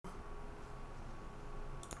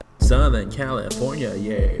Southern California,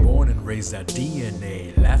 yeah. Born and raised our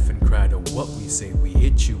DNA. Laugh and cry to what we say. We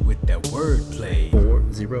hit you with that wordplay.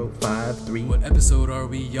 4053. What episode are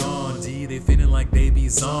we on? D, they feeling like they be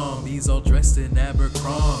zombies, all dressed in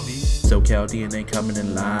Abercrombie. SoCal DNA coming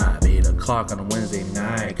in live. 8 o'clock on a Wednesday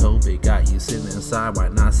night. COVID got you sitting inside. Why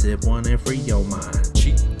not sip one and free your mind?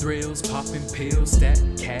 Cheap thrills, popping pills, stack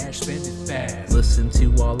cash, spend it fast. Listen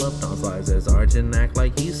to all of Don's lies as Arjun act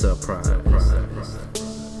like he's surprised.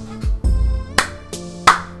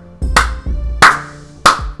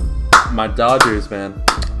 My Dodgers, man.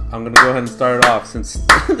 I'm gonna go ahead and start it off since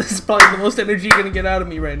this is probably the most energy you're gonna get out of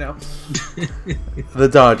me right now. The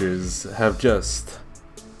Dodgers have just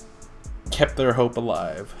kept their hope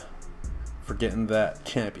alive for getting that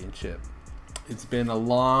championship. It's been a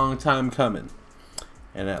long time coming,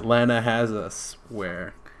 and Atlanta has us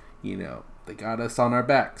where, you know, they got us on our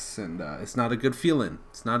backs, and it's not a good feeling.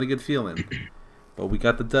 It's not a good feeling. But we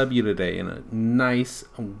got the W today in a nice,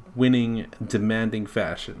 winning, demanding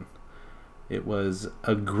fashion. It was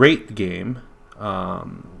a great game,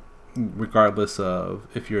 regardless of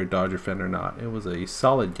if you're a Dodger fan or not. It was a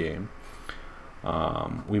solid game.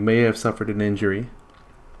 We may have suffered an injury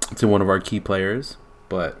to one of our key players,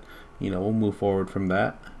 but, you know, we'll move forward from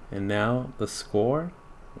that. And now the score,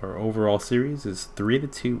 or overall series, is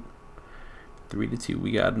 3-2. 3-2.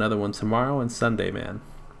 We got another one tomorrow and Sunday, man.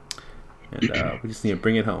 And we just need to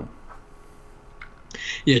bring it home.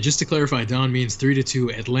 Yeah, just to clarify, Don means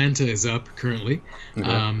 3-2. Atlanta is up currently.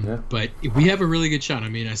 But we have a really good shot. I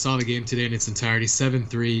mean, I saw the game today in its entirety,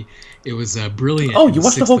 7-3. It was brilliant. Oh, you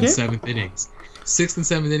watched the whole game? 6th and 7th innings. 6th and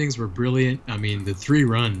 7th innings were brilliant. I mean, the 3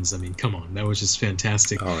 runs, I mean, come on. That was just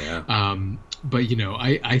fantastic. Oh, yeah. But, you know,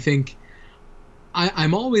 I think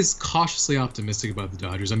I'm always cautiously optimistic about the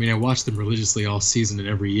Dodgers. I mean, I watch them religiously all season and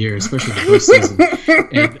every year, especially the first season.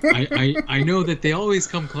 And I know that they always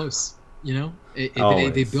come close. You know,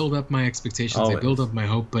 they build up my expectations. Always. They build up my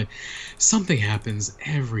hope. But something happens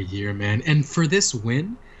every year, man. And for this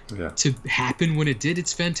win to happen when it did,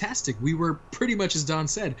 it's fantastic. We were pretty much, as Don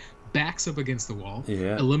said, backs up against the wall.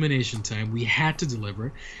 Yeah. Elimination time. We had to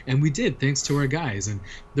deliver, and we did, thanks to our guys. And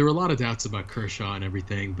there were a lot of doubts about Kershaw and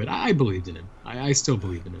everything, but I believed in him. I still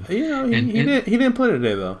believe in him. You know, he didn't play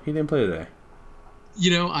today, though. He didn't play today.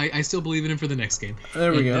 You know, I still believe in him for the next game.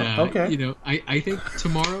 There we go. Okay. You know, I think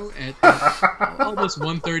tomorrow at almost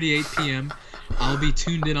 1:38 p.m., I'll be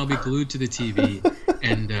tuned in. I'll be glued to the TV.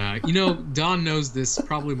 And, you know, Don knows this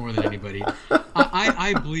probably more than anybody.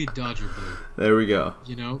 I bleed Dodger blue. There we go.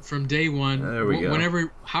 You know, from day one. There we go.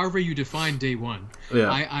 However you define day one. Yeah.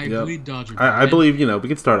 I bleed Dodger blue. I believe, you know, we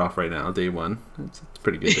could start off right now, day one. It's a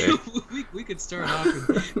pretty good day. we could start off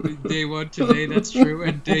with day one today, that's true.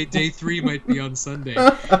 And day 3 might be on Sunday.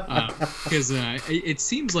 Because it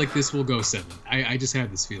seems like this will go 7. I just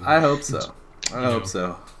have this feeling. I hope so. I hope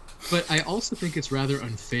so. But I also think it's rather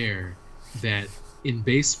unfair that in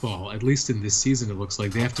baseball, at least in this season, it looks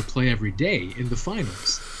like they have to play every day in the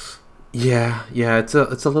finals. Yeah, it's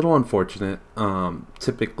a little unfortunate.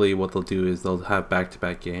 Typically, what they'll do is they'll have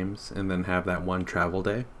back-to-back games and then have that one travel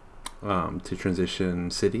day to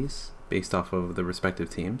transition cities based off of the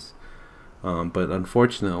respective teams. But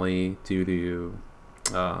unfortunately, due to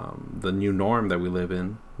the new norm that we live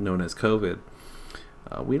in, known as COVID,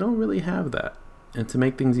 we don't really have that. And to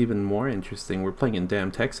make things even more interesting, we're playing in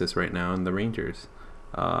damn Texas right now in the Rangers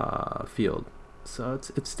field. So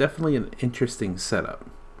it's definitely an interesting setup.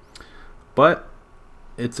 But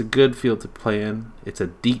it's a good field to play in. It's a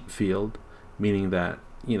deep field, meaning that,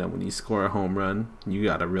 you know, when you score a home run, you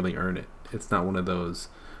got to really earn it. It's not one of those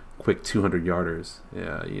quick 200-yarders.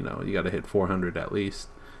 Yeah, you know, you got to hit 400 at least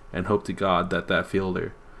and hope to God that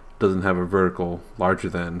fielder doesn't have a vertical larger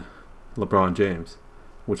than LeBron James,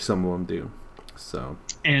 which some of them do. So.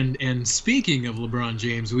 And speaking of LeBron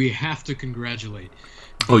James, we have to congratulate.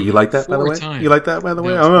 Oh, you like that, by the way? You like that, by the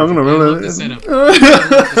way? I'm gonna love the setup.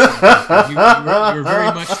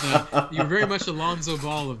 You're very much Alonzo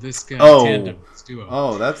Ball of this tandem, this duo.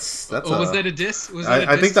 Oh, that's. Was that a diss?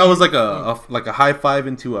 I think that was like a high five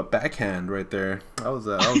into a backhand right there. That was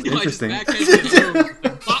interesting.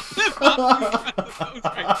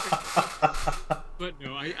 But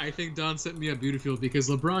no, I think Don set me up beautifully because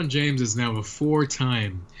LeBron James is now a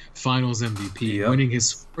 4-time Finals MVP, winning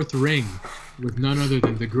his 4th ring with none other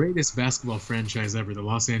than the greatest basketball franchise ever, the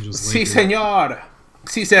Los Angeles Lakers. Sí, señor.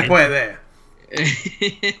 Sí se puede.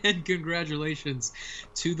 And congratulations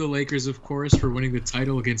to the Lakers, of course, for winning the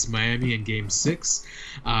title against Miami in Game 6.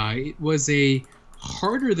 It was a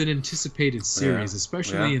harder than anticipated series,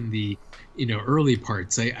 especially in the early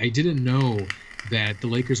parts. I didn't know that the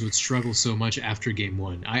Lakers would struggle so much after game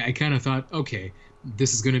one. I kind of thought, okay,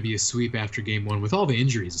 this is going to be a sweep after game one with all the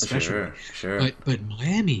injuries, especially. Sure. But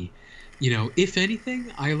Miami, if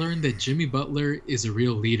anything, I learned that Jimmy Butler is a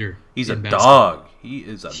real leader. He's a basketball. dog. He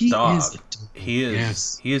is a He dog. is a dog. He is.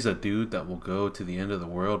 Yes. He is a dude that will go to the end of the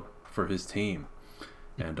world for his team.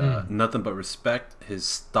 And nothing but respect. His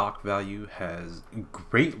stock value has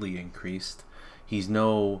greatly increased. He's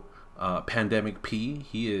no pandemic P.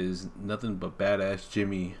 He is nothing but badass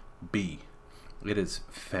Jimmy B. It is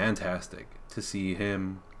fantastic to see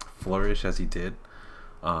him flourish as he did.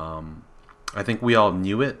 I think we all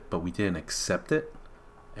knew it, but we didn't accept it.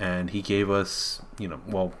 And he gave us,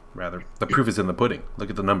 the proof is in the pudding.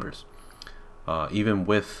 Look at the numbers. Even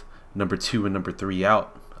with number 2 and number 3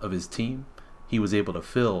 out of his team, he was able to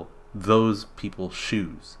fill those people's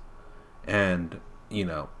shoes. And,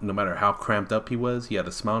 no matter how cramped up he was, he had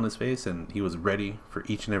a smile on his face and he was ready for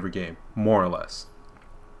each and every game, more or less.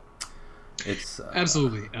 It's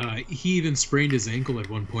Absolutely. He even sprained his ankle at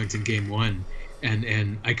one point in game one.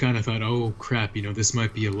 And I kind of thought, oh, crap, this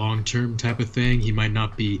might be a long-term type of thing. He might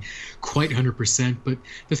not be quite 100%. But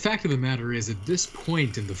the fact of the matter is, at this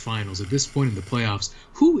point in the finals, at this point in the playoffs,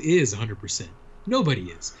 who is 100%? Nobody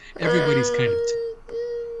is. Everybody's kind of...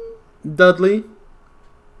 Dudley?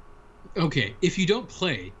 Okay, if you don't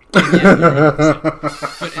play, then yeah, you're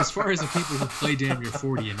 100%. But as far as the people who play damn near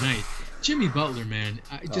 40 a night, Jimmy Butler, man,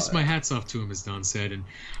 my hat's off to him, as Don said. And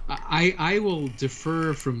I will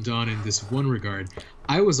defer from Don in this one regard.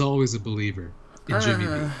 I was always a believer in Jimmy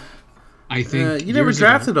B. I think you never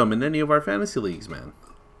drafted him in any of our fantasy leagues, man.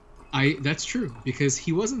 That's true, because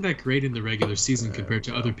he wasn't that great in the regular season compared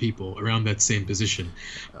to other people around that same position.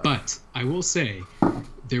 But I will say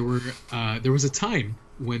there was a time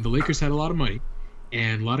when the Lakers had a lot of money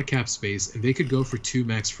and a lot of cap space, and they could go for 2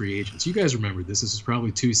 max free agents. You guys remember this. This was probably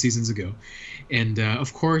 2 seasons ago. And,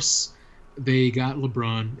 of course, they got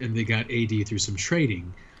LeBron and they got AD through some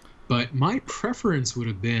trading. But my preference would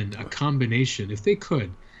have been a combination, if they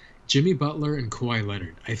could, Jimmy Butler and Kawhi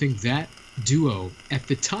Leonard. I think that duo at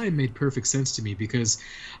the time made perfect sense to me, because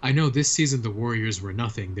I know this season the Warriors were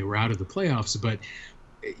nothing. They were out of the playoffs, but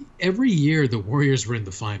every year the Warriors were in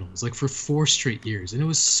the finals, like for 4 straight years, and it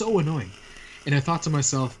was so annoying. And I thought to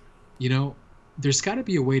myself, there's got to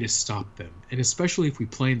be a way to stop them. And especially if we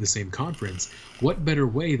play in the same conference, what better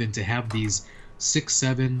way than to have these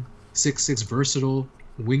 6'7", 6'6" versatile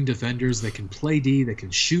wing defenders that can play D, that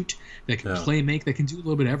can shoot, that can play make, that can do a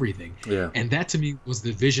little bit of everything. Yeah. And that to me was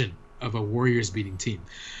the vision of a Warriors beating team.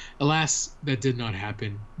 Alas, that did not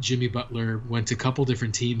happen. Jimmy Butler went to a couple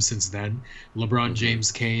different teams since then. LeBron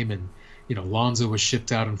James came, and Lonzo was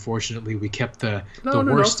shipped out. Unfortunately, we kept the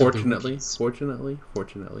worst. Fortunately.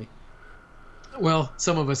 Well,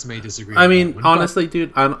 some of us may disagree. I mean, honestly,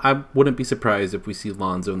 dude, I wouldn't be surprised if we see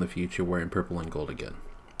Lonzo in the future wearing purple and gold again.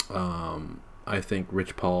 I think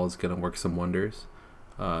Rich Paul is going to work some wonders,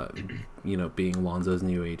 being Lonzo's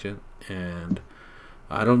new agent. And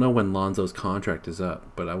I don't know when Lonzo's contract is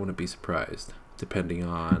up, but I wouldn't be surprised, depending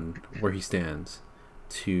on where he stands,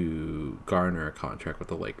 to garner a contract with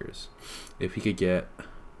the Lakers. If he could get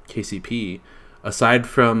KCP, aside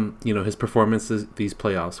from his performances these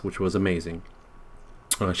playoffs, which was amazing.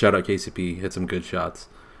 Shout out KCP, hit some good shots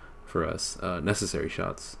for us, necessary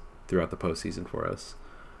shots throughout the postseason for us.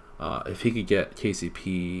 If he could get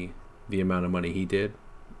KCP the amount of money he did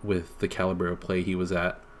with the caliber of play he was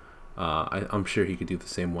at, I'm sure he could do the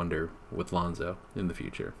same wonder with Lonzo in the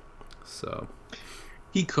future. So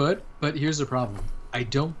he could, but here's the problem. I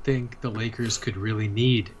don't think the Lakers could really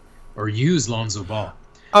need or use Lonzo Ball.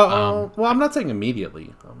 Well, I'm not saying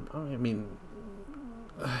immediately.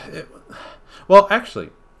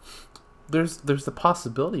 Actually, there's the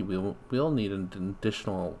possibility we'll need an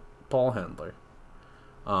additional ball handler.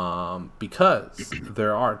 Because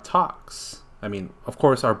there are talks. I mean, of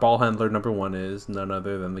course, our ball handler number 1 is none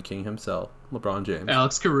other than the king himself, LeBron James.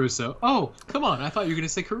 Alex Caruso. Oh, come on. I thought you were going to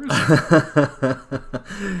say Caruso.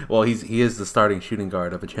 Well, he is the starting shooting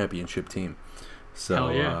guard of a championship team. So,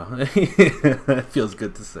 hell yeah. It feels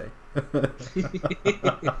good to say. But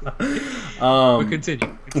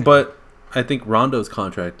continue. But I think Rondo's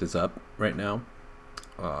contract is up right now.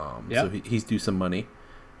 Yeah. So he's due some money.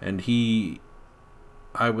 And he,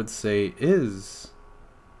 I would say, is...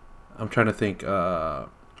 I'm trying to think of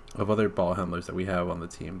other ball handlers that we have on the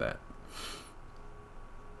team that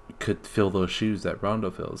could fill those shoes that Rondo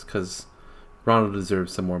fills, because Rondo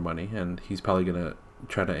deserves some more money, and he's probably going to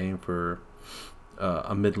try to aim for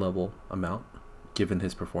a mid-level amount, given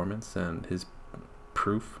his performance and his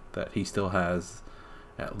proof that he still has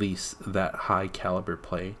at least that high caliber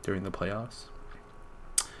play during the playoffs.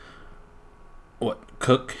 what,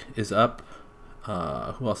 Cook is up.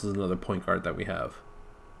 Who else is another point guard that we have?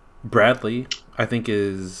 Bradley, I think,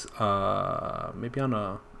 is maybe on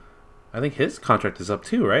a. I think his contract is up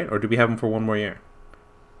too, right? Or do we have him for one more year?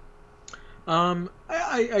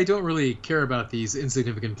 I don't really care about these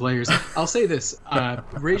insignificant players. I'll say this: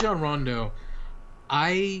 Rajon Rondo.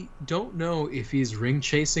 I don't know if he's ring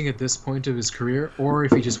chasing at this point of his career or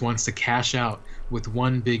if he just wants to cash out with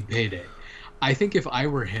one big payday. I think if I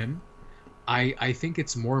were him, I think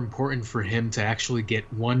it's more important for him to actually get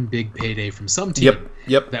one big payday from some team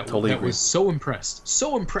that totally was so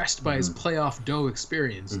impressed by his playoff dough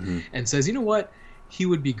experience and says, you know what, he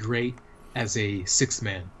would be great as a sixth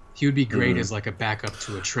man. He would be great as like a backup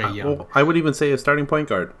to a Trae Young. Well, I would even say a starting point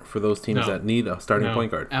guard for those teams that need a starting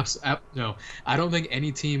point guard. No, I don't think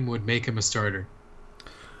any team would make him a starter.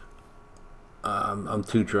 I'm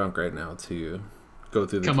too drunk right now to go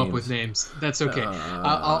through the Come teams. up with names. That's okay.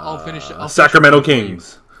 I'll finish. Sacramento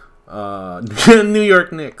Kings. New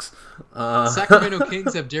York Knicks. Sacramento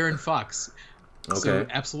Kings have De'Aaron Fox. Okay. So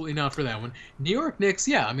absolutely not for that one. New York Knicks,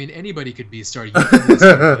 yeah. I mean, anybody could be starting. You could be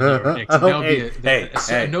starting the New York Knicks. And that would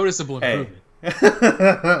be a noticeable improvement.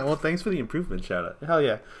 Well, thanks for the improvement shout out. Hell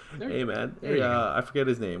yeah. Hey man. Hey, go. I forget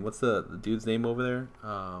his name. What's the dude's name over there?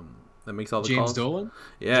 That makes all the James calls. Dolan?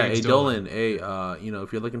 Yeah, James hey Dolan. Hey,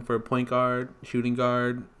 if you're looking for a point guard, shooting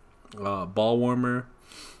guard, ball warmer,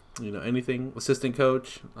 anything, assistant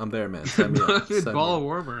coach, I'm there, man. Send me up. Ball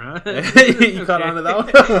warmer, huh? You caught on to that one?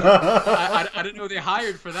 I didn't know they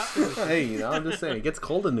hired for that position. Hey, I'm just saying, it gets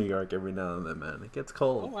cold in New York every now and then, man. It gets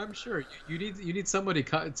cold. Oh, I'm sure. You need somebody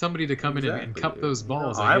to come in and cup those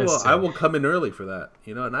balls. I will come in early for that,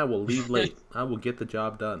 and I will leave late. I will get the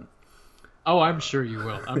job done. Oh, I'm sure you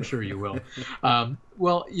will.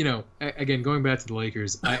 Well, again, going back to the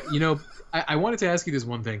Lakers, I wanted to ask you this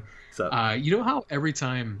one thing. You know how every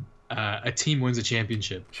time a team wins a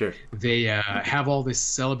championship, sure, they have all this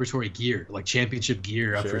celebratory gear, like championship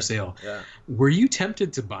gear, up for sale. Yeah. Were you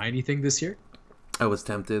tempted to buy anything this year? I was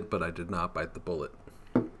tempted, but I did not bite the bullet.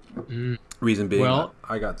 Reason being,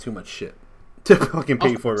 I got too much shit to fucking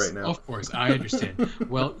pay for right now. Of course, I understand.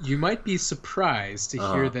 Well, you might be surprised to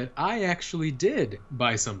hear that I actually did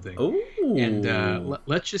buy something. Ooh. And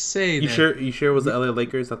let's just say you sure it was the LA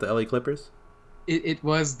Lakers, not the LA Clippers? It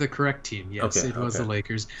was the correct team, yes. Okay, it was the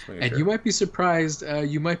Lakers. And sure. you might be surprised,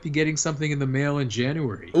 you might be getting something in the mail in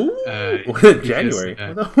January. Ooh, January? Yeah,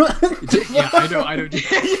 I know. Yeah, I know.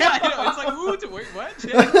 It's like, ooh, wait, what?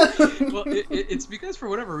 Well, it's because for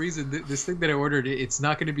whatever reason, this thing that I ordered, it's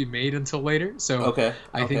not going to be made until later. So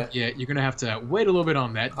I think, you're going to have to wait a little bit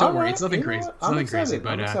on that. Don't worry, it's nothing crazy. It's nothing crazy.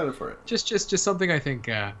 But I'm excited for it. Just something I think...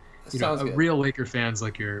 real Laker fans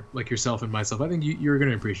like yourself and myself, I think you're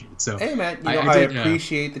going to appreciate it. So, hey man, I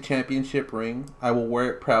appreciate the championship ring. I will wear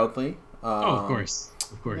it proudly. Of course.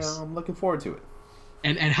 I'm looking forward to it.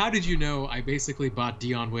 And how did you know I basically bought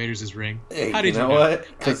Dion Waiters' ring? Hey, how did you know what?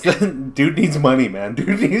 Because dude needs money, man.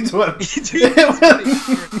 Dude needs money. Because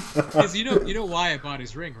you know why I bought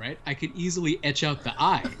his ring, right? I could easily etch out the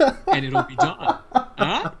eye, and it'll be done.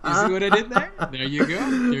 Huh? You see what I did there? There you go.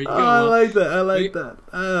 I like that.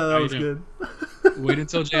 Oh, that was good. Wait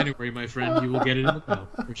until January, my friend. You will get it in the mail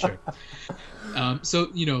for sure. So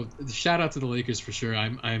shout out to the Lakers for sure.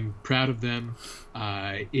 I'm proud of them.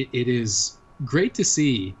 It is great to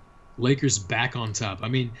see Lakers back on top. I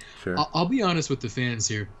mean, sure. I'll be honest with the fans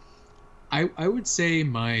here. I would say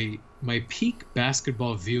my peak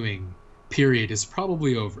basketball viewing period is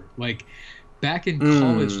probably over. Like back in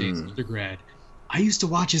college days, undergrad, I used to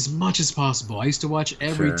watch as much as possible. I used to watch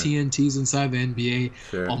every TNTs inside the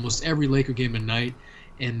NBA, almost every Laker game at night,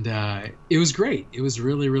 and it was great. It was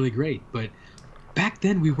really, really great. But back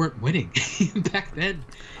then we weren't winning. Back then,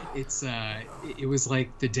 it was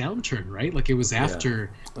like the downturn, right? Like it was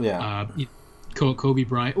after Kobe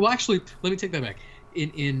Bryant. Well, actually, let me take that back.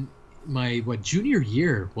 In my junior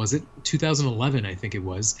year, was it 2011? I think it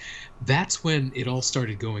was. That's when it all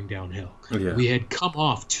started going downhill. Yeah. We had come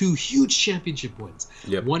off 2 huge championship wins.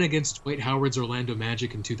 Yep. One against Dwight Howard's Orlando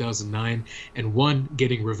Magic in 2009, and one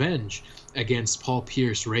getting revenge against Paul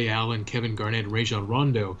Pierce, Ray Allen, Kevin Garnett, and Rajon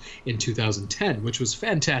Rondo in 2010, which was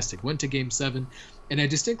fantastic. Went to Game 7. And I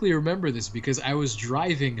distinctly remember this because I was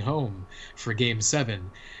driving home for Game 7.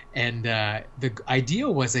 And the idea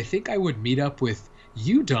was I think I would meet up with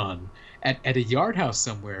you, Don, at a yard house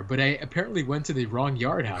somewhere. But I apparently went to the wrong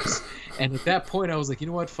yard house. And at that point, I was like, you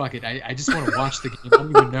know what? Fuck it. I just want to watch the game. I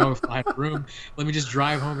don't even know if I have room. Let me just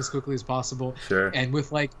drive home as quickly as possible. Sure. And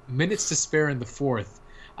with like minutes to spare in the fourth,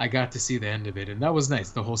 I got to see the end of it, and that was nice,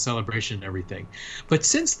 the whole celebration and everything. But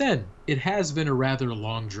since then, it has been a rather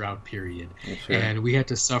long drought period, Sure. and we had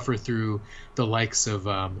to suffer through the likes of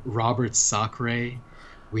Robert Sacre.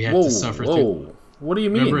 We had Whoa, to suffer through. whoa. What do you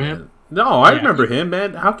mean, Remember man? him? No, I Yeah. remember him,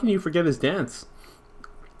 man. How can you forget his dance?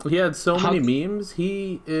 He had so How? many memes.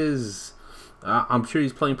 He is. I'm sure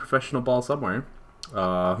he's playing professional ball somewhere.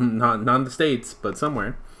 Not in the States, but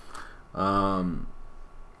somewhere. Um,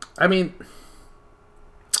 I mean,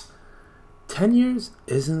 10 years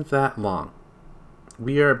isn't that long.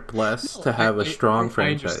 We are blessed No, to have a strong I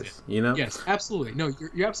understand. franchise. You know. Yes, absolutely. No,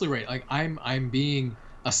 you're absolutely right. Like I'm being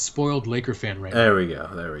a spoiled Laker fan right now. There we go.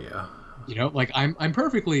 There we go. You know, like I'm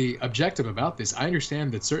perfectly objective about this. I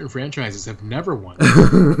understand that certain franchises have never won.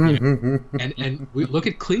 You know, and we look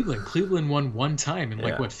at Cleveland. Cleveland won one time in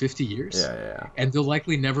like Yeah. what 50 years, Yeah, yeah. and they'll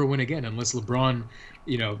likely never win again unless LeBron.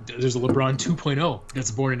 You know, there's a LeBron 2.0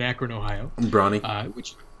 that's born in Akron, Ohio. Bronny.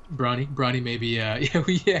 Which Bronny maybe yeah,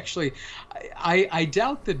 we actually I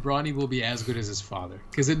doubt that Bronny will be as good as his father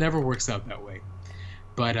because it never works out that way.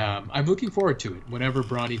 But I'm looking forward to it whenever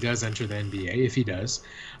Bronny does enter the NBA. If he does,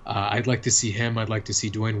 I'd like to see him. I'd like to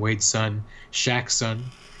see Dwayne Wade's son, Shaq's son.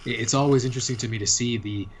 It's always interesting to me to see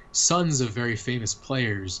the sons of very famous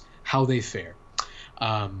players how they fare.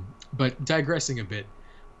 But digressing a bit,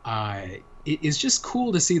 it's just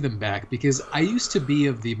cool to see them back because I used to be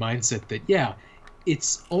of the mindset that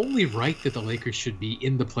it's only right that the Lakers should be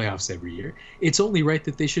in the playoffs every year. It's only right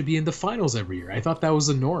that they should be in the finals every year. I thought that was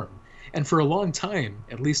the norm. And for a long time,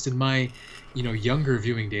 at least in my, younger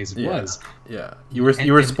viewing days, it was. Yeah. You were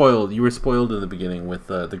And- spoiled. You were spoiled in the beginning with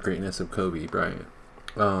the greatness of Kobe Bryant.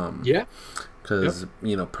 Yeah. Because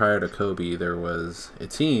prior to Kobe, there was a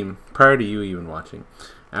team prior to you even watching,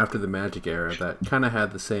 after the Magic era, that kind of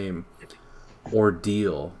had the same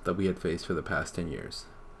ordeal that we had faced for the past 10 years.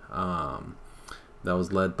 That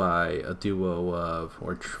was led by a duo of,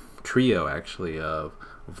 or trio actually, of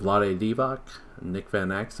Vlade Divac, Nick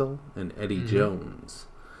Van Axel, and Eddie Jones,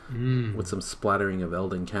 with some splattering of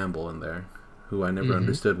Eldon Campbell in there, who I never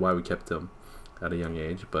understood why we kept him at a young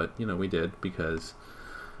age, but we did because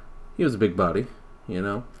he was a big body.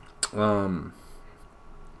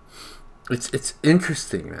 It's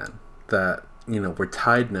interesting, man, that we're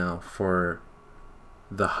tied now for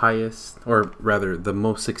the highest, or rather the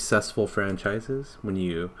most successful franchises when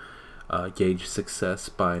you gauge success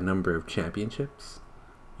by number of championships.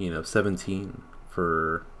 17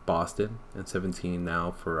 for Boston and 17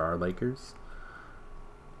 now for our Lakers.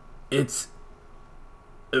 It's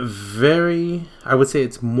I would say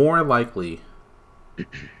it's more likely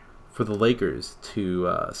for the Lakers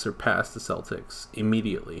to surpass the Celtics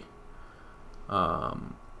immediately,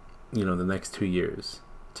 the next 2 years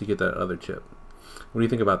to get that other chip. What do you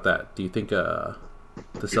think about that? Do you think the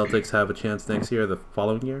Celtics have a chance next year or the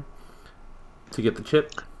following year to get the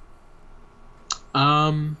chip?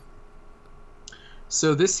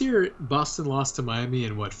 So this year, Boston lost to Miami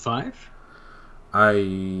in what, 5?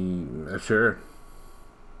 Sure.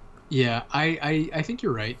 Yeah, I think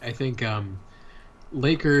you're right. I think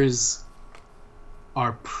Lakers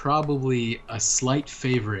are probably a slight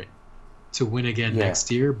favorite to win again next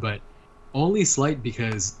year, but only slight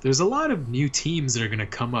because there's a lot of new teams that are going to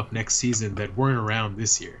come up next season that weren't around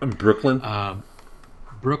this year. Brooklyn?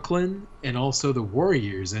 Brooklyn and also the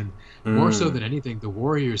Warriors, and more so than anything, the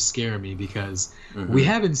Warriors scare me because we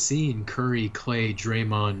haven't seen Curry, Clay,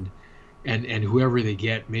 Draymond, and whoever they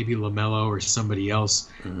get, maybe LaMelo or somebody else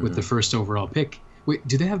with the first overall pick. Wait,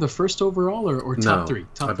 do they have the first overall or top No, three?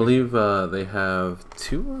 I believe they have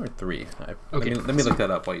 2 or 3. Okay. Let me look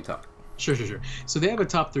that up while you talk. Sure. So they have a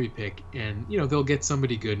top 3 pick, and they'll get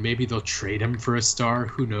somebody good. Maybe they'll trade him for a star.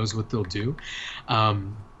 Who knows what they'll do?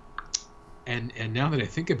 And now that I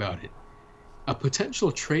think about it, a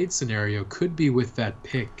potential trade scenario could be with that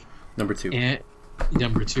pick. Number 2. And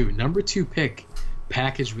number two pick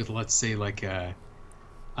packaged with, let's say, like I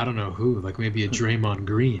don't know who, like maybe a Draymond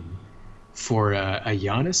Green for a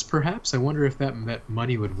Giannis, perhaps. I wonder if that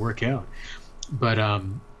money would work out. But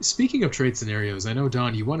speaking of trade scenarios, I know,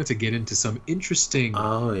 Don, you wanted to get into some interesting.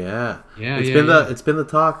 Oh yeah, Yeah. It's been the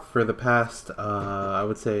talk for the past. I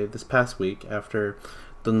would say this past week after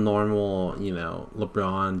the normal,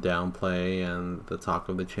 LeBron downplay and the talk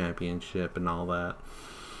of the championship and all that.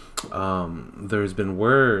 There's been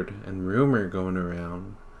word and rumor going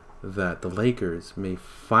around that the Lakers may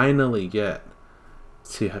finally get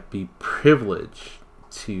to be privileged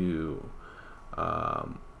to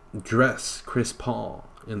dress Chris Paul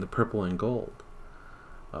in the purple and gold.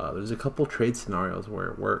 There's a couple trade scenarios where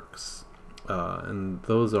it works, and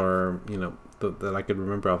those are, that I could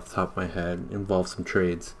remember off the top of my head, involve some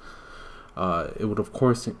trades. It would, of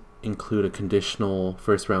course, include a conditional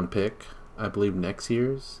first-round pick. I believe next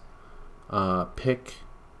year's pick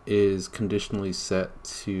is conditionally set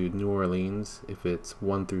to New Orleans if it's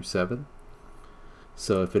 1 through 7.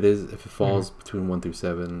 So if it falls between 1 through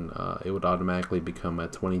 7, it would automatically become a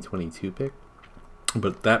 2022 pick.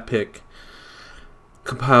 But that pick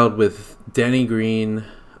compiled with Danny Green.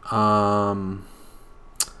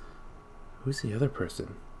 Who's the other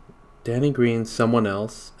person? Danny Green, someone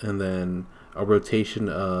else, and then a rotation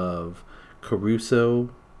of Caruso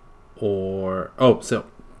so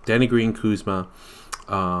Danny Green, Kuzma,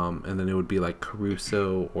 and then it would be like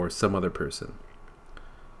Caruso or some other person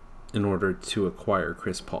in order to acquire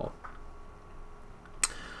Chris Paul.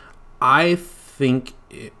 I think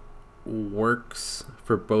it works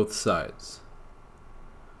for both sides.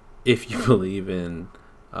 If you believe in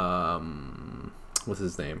what's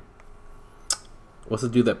his name? What's the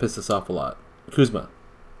dude that pissed us off a lot? Kuzma.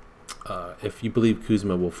 If you believe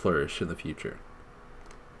Kuzma will flourish in the future.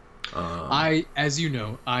 As you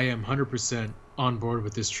know, I am 100% on board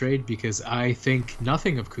with this trade because I think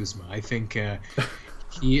nothing of Kuzma. I think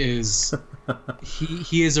he is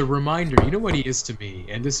a reminder. You know what he is to me,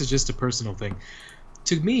 and this is just a personal thing.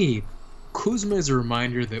 To me, Kuzma is a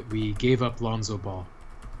reminder that we gave up Lonzo Ball.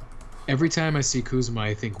 Every time I see Kuzma,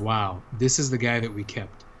 I think, wow, this is the guy that we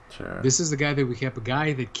kept. Sure. This is the guy that we kept, a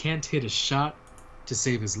guy that can't hit a shot to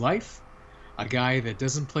save his life, a guy that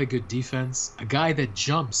doesn't play good defense, a guy that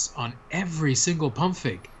jumps on every single pump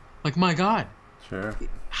fake. Like, my God. Sure.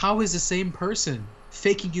 How is the same person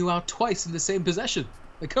faking you out twice in the same possession?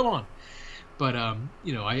 Like, come on. But,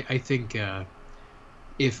 I think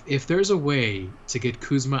if there's a way to get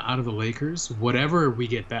Kuzma out of the Lakers, whatever we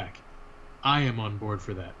get back, I am on board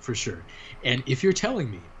for that, for sure. And if you're telling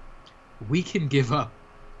me we can give up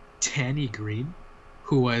Danny Green,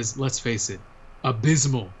 who was, let's face it,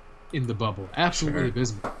 abysmal in the bubble, absolutely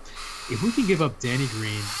abysmal. If we can give up Danny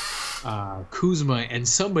Green, Kuzma, and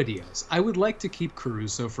somebody else, I would like to keep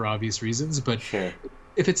Caruso for obvious reasons, but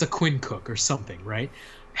if it's a Quinn Cook or something, right?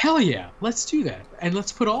 Hell yeah, let's do that, and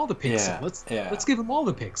let's put all the picks in. Let's give him all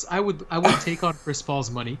the picks. I would take on Chris Paul's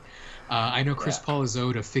money. I know Chris Paul is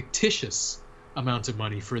owed a fictitious amount of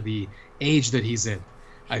money for the age that he's in.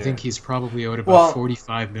 I think he's probably owed about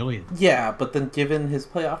 $45 million. Yeah, but then given his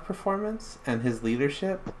playoff performance and his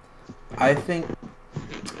leadership, I think,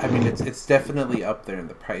 it's definitely up there in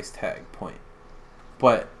the price tag point.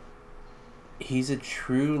 But he's a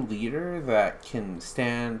true leader that can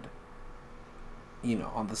stand,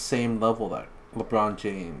 on the same level that LeBron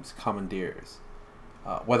James commandeers.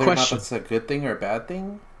 Whether or not that's a good thing or a bad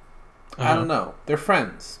thing, I don't know. They're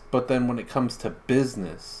friends, but then when it comes to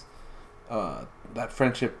business, that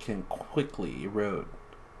friendship can quickly erode.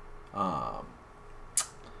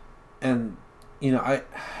 And I,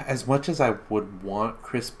 as much as I would want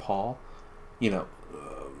Chris Paul,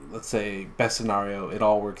 let's say best scenario, it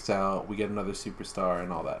all works out, we get another superstar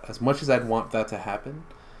and all that. As much as I'd want that to happen,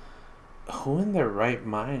 who in their right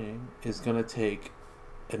mind is going to take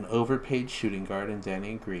an overpaid shooting guard in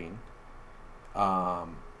Danny Green,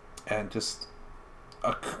 and just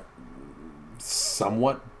a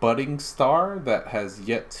somewhat budding star that has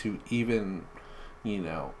yet to even,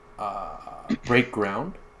 break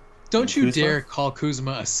ground? Don't you dare call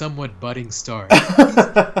Kuzma a somewhat budding star.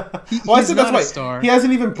 He's not a star. He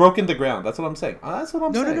hasn't even broken the ground. That's what I'm saying.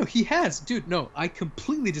 saying. No, he has. Dude, no, I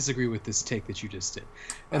completely disagree with this take that you just did.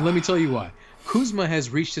 And let me tell you why. Kuzma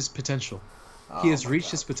has reached his potential. He has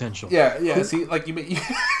reached his potential. Yeah. See, like you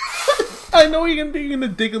I know you're gonna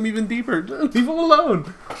dig him even deeper. Leave him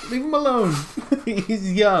alone.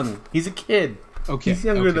 He's young. He's a kid. Okay. He's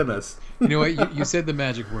younger than us. You know what? You said the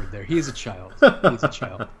magic word there. He is a child.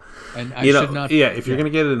 And I should not. Yeah, if you're gonna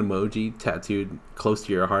get an emoji tattooed close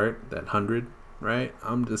to your heart, that 100, right?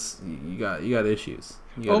 You got issues.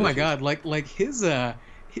 My God! Like his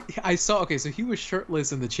I saw. Okay, so he was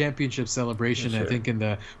shirtless in the championship celebration. I think in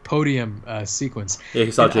the podium sequence. Yeah,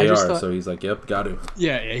 he saw JR, so he's like, "Yep, got to."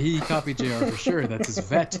 Yeah, he copied JR for sure. That's his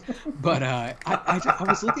vet. But I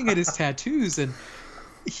was looking at his tattoos, and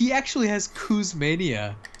he actually has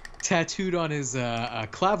Kuzmania tattooed on his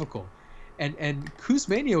clavicle. And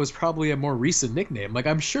Kuzmania was probably a more recent nickname. Like,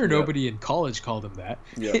 I'm sure nobody in college called him that.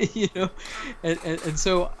 Yeah. And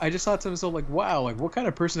so I just thought to myself, like, wow, like what kind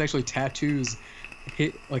of person actually tattoos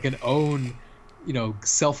like an own,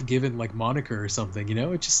 self-given like moniker or something,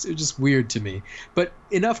 It's just weird to me. But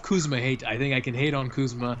enough Kuzma hate. I think I can hate on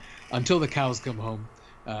Kuzma until the cows come home,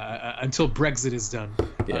 until Brexit is done,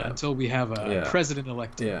 until we have a president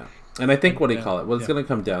elected. Yeah. And I think what it's going to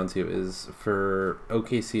come down to is for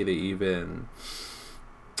OKC to even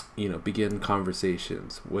begin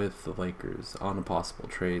conversations with the Lakers on a possible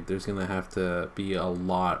trade, there's going to have to be a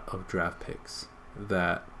lot of draft picks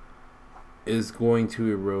that is going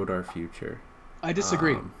to erode our future. I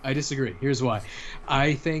disagree. Here's why.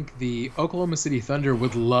 I think the Oklahoma City Thunder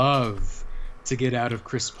would love to get out of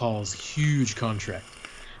Chris Paul's huge contract.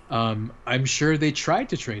 I'm sure they tried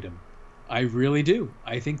to trade him. I really do.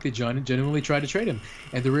 I think they genuinely tried to trade him.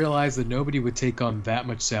 And they realized that nobody would take on that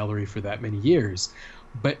much salary for that many years.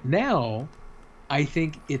 But now, I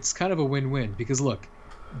think it's kind of a win-win. Because look,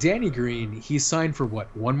 Danny Green, he's signed for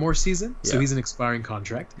what, one more season? Yeah. So he's an expiring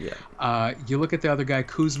contract. Yeah. You look at the other guy,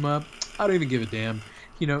 Kuzma. I don't even give a damn.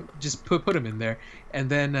 Just put him in there. And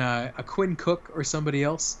then a Quinn Cook or somebody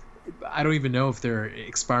else. I don't even know if they're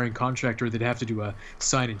expiring contract or they'd have to do a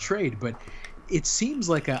sign and trade. But it seems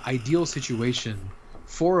like an ideal situation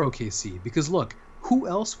for OKC. Because look, who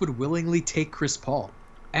else would willingly take Chris Paul?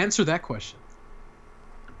 Answer that question.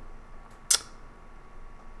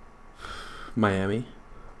 Miami.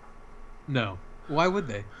 No. Why would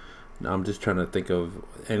they? No, I'm just trying to think of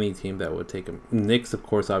any team that would take him. Knicks, of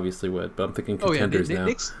course, obviously would, but I'm thinking contenders now.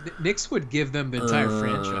 Knicks would give them the entire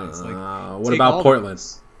franchise. What about Portland?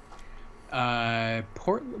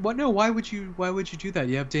 Portland? What? No. Why would you do that?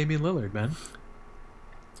 You have Damian Lillard, man.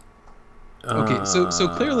 Okay, so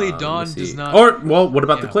clearly Don does not. Or what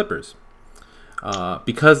about the Clippers?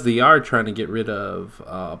 Because they are trying to get rid of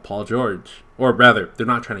Paul George, or rather, they're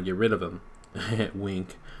not trying to get rid of him.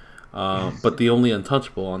 Wink. But the only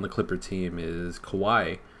untouchable on the Clipper team is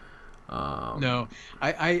Kawhi. No,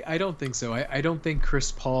 I don't think so. I don't think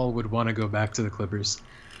Chris Paul would want to go back to the Clippers.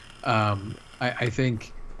 I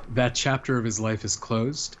think that chapter of his life is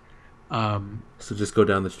closed. So just go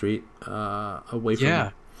down the street away from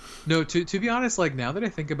him. No, to be honest, like now that I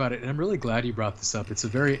think about it, and I'm really glad you brought this up. It's a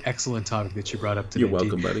very excellent topic that you brought up today. You're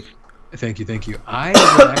welcome, buddy. Thank you. I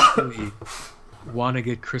would actually want to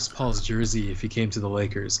get Chris Paul's jersey if he came to the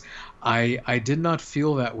Lakers. I did not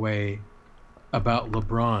feel that way about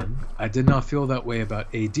LeBron. I did not feel that way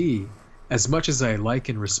about AD, as much as I like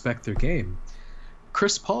and respect their game.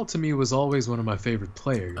 Chris Paul to me was always one of my favorite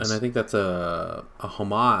players. And I think that's a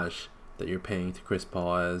homage that you're paying to Chris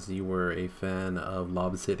Paul, as you were a fan of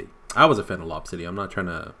Lob City. I was a fan of Lob City. I'm not trying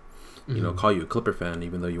to, call you a Clipper fan,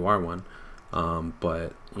 even though you are one.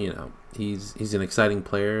 But he's an exciting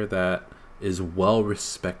player that is well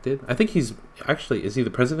respected. I think is he the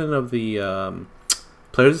president of the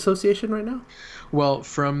Players Association right now? Well,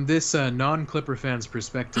 from this non-Clipper fan's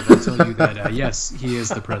perspective, I'll tell you that yes, he is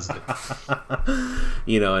the president.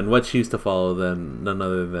 And what shoes to follow then none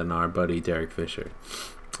other than our buddy Derek Fisher,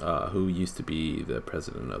 who used to be the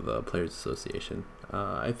president of the Players Association.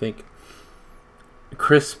 I think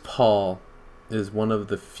Chris Paul is one of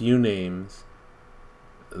the few names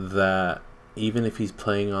that, even if he's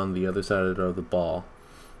playing on the other side of the ball,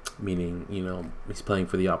 meaning, he's playing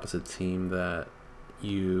for the opposite team that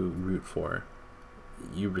you root for,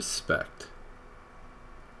 you respect.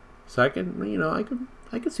 So I can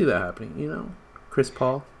see that happening, Chris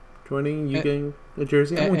Paul joining, you getting a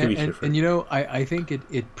jersey. I won't give you shit for it. I think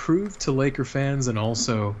it proved to Laker fans and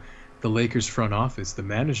also the Lakers front office, the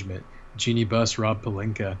management, Jeannie Buss, Rob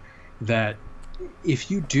Pelinka, that if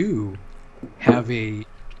you do have a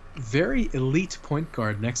very elite point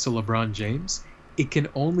guard next to LeBron James, it can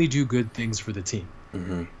only do good things for the team.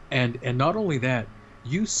 Mm-hmm. And not only that,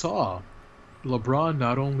 you saw LeBron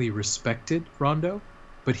not only respected Rondo,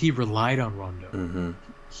 but he relied on Rondo. Mm-hmm.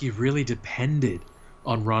 He really depended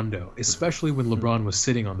on Rondo, especially when LeBron was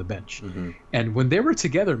sitting on the bench. Mm-hmm. And when they were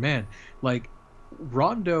together, man, like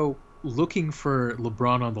Rondo looking for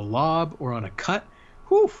LeBron on the lob or on a cut,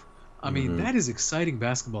 whew, I mean, that is exciting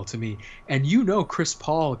basketball to me. And Chris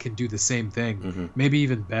Paul can do the same thing, maybe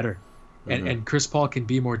even better. And Chris Paul can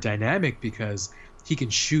be more dynamic because he can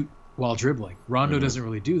shoot while dribbling. Rondo doesn't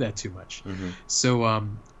really do that too much. So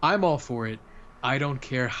I'm all for it. I don't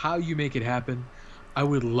care how you make it happen. I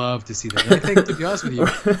would love to see that. And I think, to be honest with you,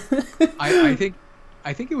 I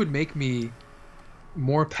think it would make me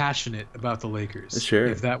more passionate about the Lakers. Sure.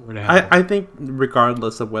 If that were to happen. I think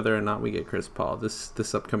regardless of whether or not we get Chris Paul,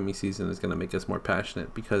 this upcoming season is going to make us more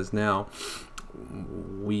passionate, because now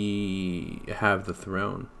we have the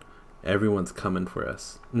throne. Everyone's coming for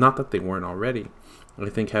us. Not that they weren't already. I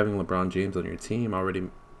think having LeBron James on your team already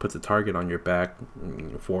puts a target on your back,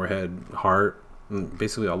 forehead, heart,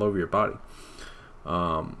 basically all over your body.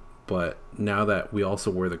 But now that we also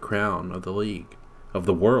wear the crown of the league, of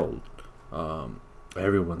the world,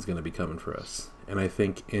 everyone's going to be coming for us. And I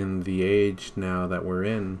think in the age now that we're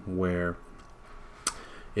in, where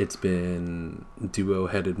it's been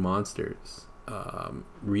duo-headed monsters,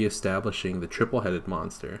 reestablishing the triple-headed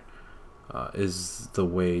monster is the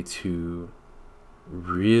way to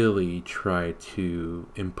really try to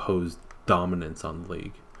impose dominance on the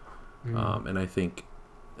league. And I think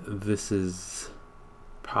this is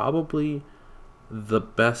probably the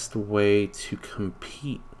best way to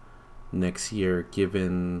compete next year,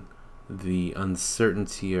 given the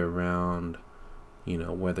uncertainty around,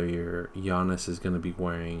 whether your Giannis is going to be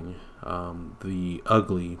wearing the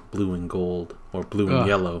ugly blue and gold or blue and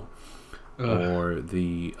yellow, or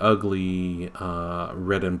the ugly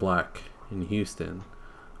red and black in Houston,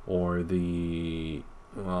 or I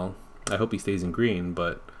hope he stays in green,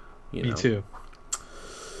 but Me too.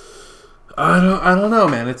 I don't know,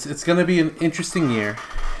 man. It's going to be an interesting year,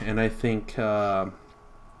 and I think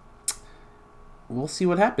we'll see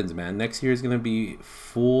what happens, man. Next year is going to be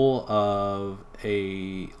full of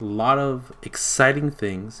a lot of exciting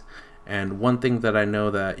things, and one thing that I know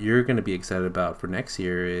that you're going to be excited about for next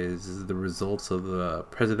year is the results of the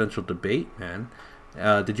presidential debate, man.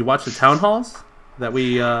 Did you watch the town halls that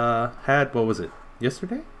we had? What was it?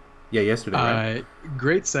 Yesterday? Yeah, yesterday, right?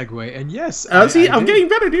 Great segue. And yes, I'm getting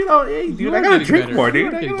better, dude. Oh, hey, dude, I gotta drink more,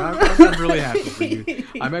 dude. I'm really happy for you.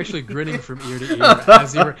 I'm actually grinning from ear to ear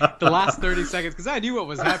as you were the last 30 seconds, because I knew what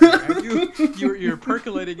was happening. I knew you're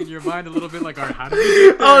percolating in your mind a little bit, like, all right, how did we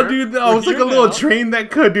get there? Oh, dude, I was like a little train that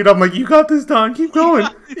could, dude. I'm like, you got this, Don. Keep going.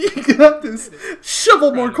 You got this.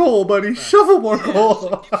 Shovel more coal, buddy. Shovel more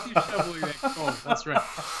coal. Keep shoveling that coal. That's right.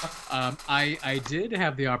 I did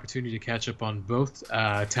have the opportunity to catch up on both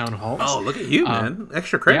town halls. Oh, look at you, man.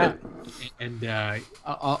 Extra credit. Yeah. And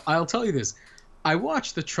I'll tell you this. I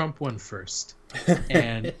watched the Trump one first.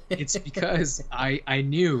 And it's because I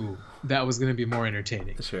knew that was going to be more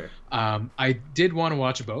entertaining. Sure. I did want to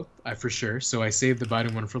watch both, for sure. So I saved the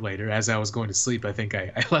Biden one for later. As I was going to sleep, I think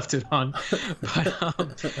I left it on.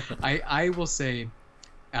 But I will say,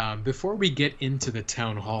 before we get into the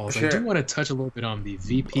town halls, sure. I do want to touch a little bit on the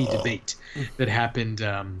VP debate that happened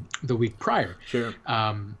the week prior. Sure.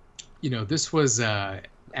 This was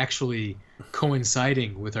actually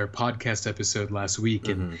coinciding with our podcast episode last week,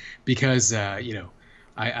 and because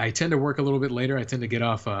I tend to work a little bit later, I tend to get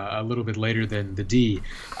off a little bit later than the D.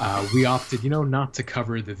 We opted, not to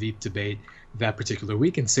cover the Veep debate that particular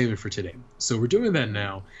week and save it for today. So we're doing that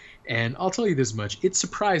now, and I'll tell you this much: it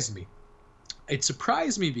surprised me. It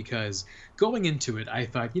surprised me because going into it, I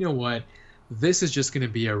thought, you know what, this is just going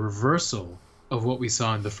to be a reversal of what we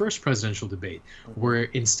saw in the first presidential debate, where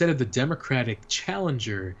instead of the Democratic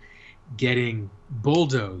challenger getting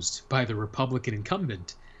bulldozed by the Republican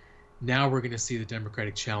incumbent, now we're going to see the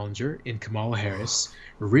Democratic challenger in Kamala Harris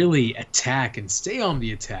really attack and stay on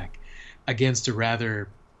the attack against a rather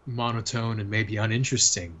monotone and maybe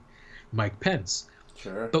uninteresting Mike Pence.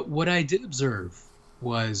 Sure. But what I did observe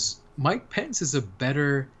was Mike Pence is a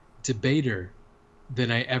better debater than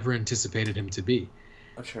I ever anticipated him to be.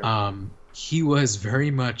 Oh, sure. He was very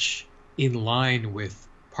much in line with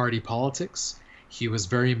party politics. He was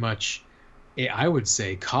very much, I would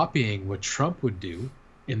say, copying what Trump would do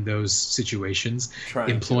in those situations,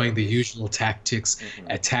 employing the usual tactics,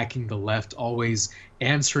 attacking the left, always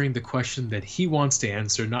answering the question that he wants to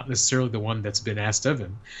answer, not necessarily the one that's been asked of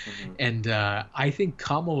him. And I think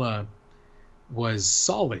Kamala was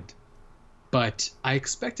solid, but I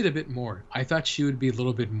expected a bit more. I thought she would be a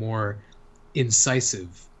little bit more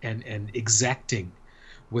incisive and exacting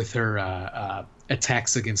with her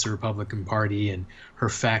attacks against the Republican Party and her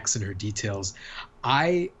facts and her details.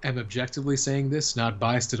 I am objectively saying this, not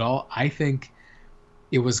biased at all. I think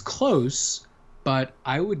it was close, but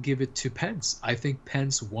I would give it to Pence. I think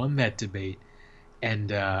Pence won that debate,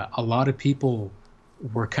 and a lot of people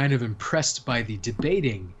were kind of impressed by the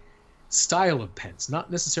debating style of Pence,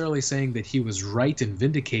 not necessarily saying that he was right and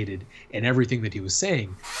vindicated in everything that he was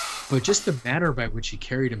saying, but just the manner by which he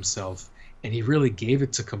carried himself, and he really gave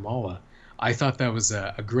it to Kamala. I thought that was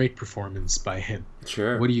a great performance by him.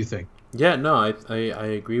 Sure. What do you think? Yeah, no, I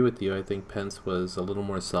agree with you. I think Pence was a little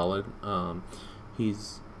more solid.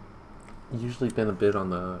 He's usually been a bit on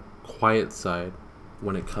the quiet side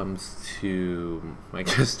when it comes to, I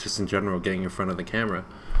guess, just in general, getting in front of the camera,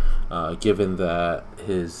 given that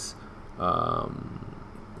his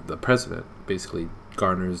the president basically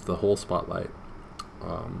garners the whole spotlight.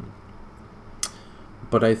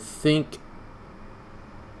 But I think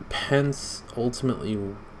Pence ultimately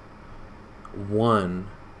won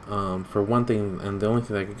for one thing, and the only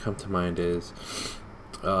thing that can come to mind is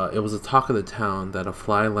it was a talk of the town that a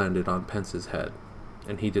fly landed on Pence's head,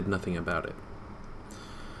 and he did nothing about it.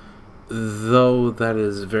 Though that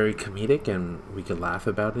is very comedic, and we could laugh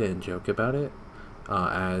about it and joke about it,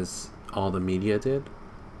 as all the media did,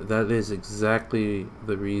 that is exactly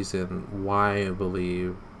the reason why I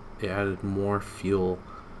believe it added more fuel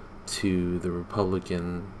to the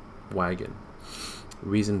Republican wagon.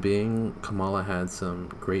 Reason being, Kamala had some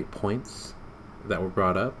great points that were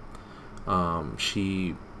brought up.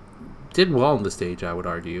 She did well on the stage, I would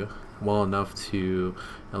argue, well enough to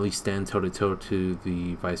at least stand toe to toe to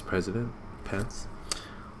the Vice President Pence.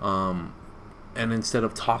 And instead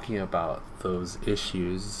of talking about those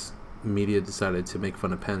issues, media decided to make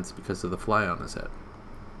fun of Pence because of the fly on his head.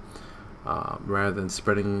 Rather than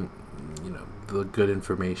spreading, the good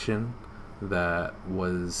information that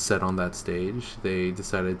was said on that stage, they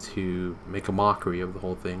decided to make a mockery of the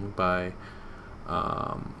whole thing by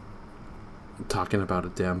talking about a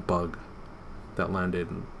damn bug that landed,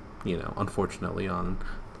 unfortunately on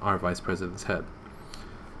our vice president's head.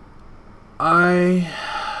 I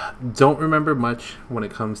don't remember much when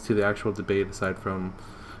it comes to the actual debate aside from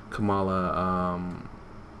Kamala. Am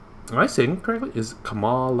I saying it correctly? Is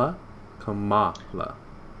Kamala?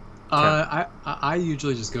 I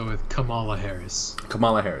usually just go with Kamala Harris.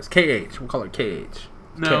 Kamala Harris. KH. We'll call her KH.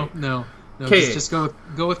 No. KH. Just go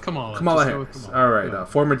with Kamala. Kamala Just Harris. go with Kamala. All right.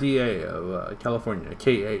 Former DA of California.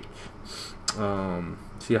 KH.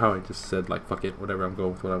 See how I just said, like, fuck it, whatever, I'm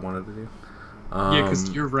going with what I wanted to do? Yeah,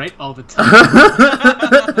 because you're right all the time.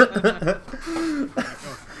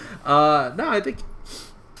 No, I think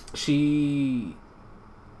she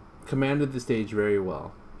commanded the stage very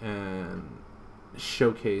well and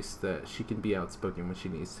showcased that she can be outspoken when she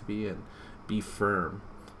needs to be and be firm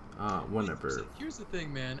whenever. Here's the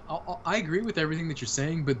thing, man. I agree with everything that you're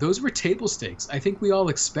saying, but those were table stakes. I think we all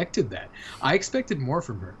expected that. I expected more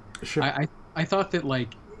from her. Sure. I thought that,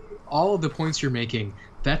 like, all of the points you're making,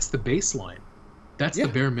 that's the baseline. That's the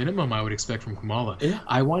bare minimum I would expect from Kamala. Yeah.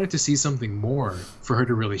 I wanted to see something more for her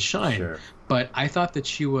to really shine. Sure. But I thought that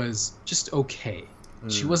she was just okay.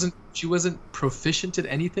 She wasn't proficient at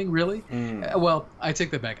anything, really. Well, I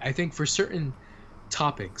take that back. I think for certain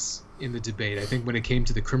topics in the debate, I think when it came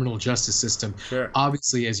to the criminal justice system,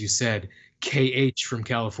 obviously, as you said, KH from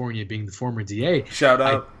California being the former DA. Shout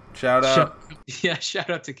out. Yeah, shout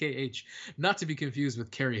out to KH. Not to be confused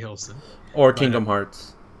with Carrie Hilson. Or Kingdom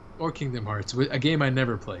Hearts. Or Kingdom Hearts, a game I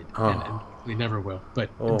never played, and we never will. But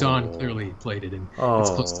Don clearly played it, and it's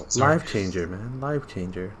close to life changer, man, life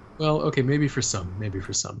changer. Well, okay, maybe for some,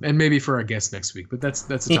 and maybe for our guest next week. But that's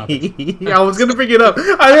a topic. Yeah, I was gonna bring it up.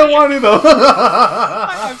 I didn't want to though.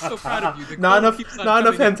 I'm so proud of you. Not enough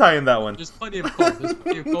hentai in that one. There's plenty of coal. There's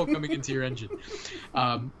plenty of coal coming into your engine.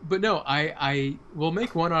 But no, I will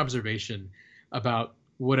make one observation about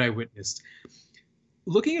what I witnessed.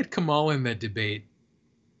 Looking at Kamala in that debate,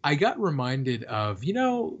 I got reminded of,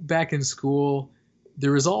 back in school,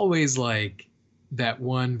 there was always like that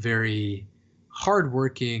one very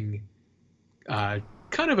hardworking, kind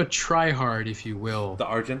of a try-hard, if you will. The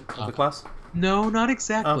Arjun of the class? No, not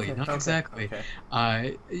exactly. Okay, not exactly.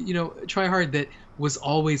 Okay. Try-hard that was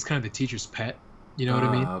always kind of the teacher's pet. You know what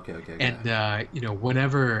I mean? Okay. And,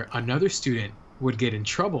 whenever another student would get in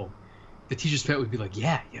trouble, the teacher's pet would be like,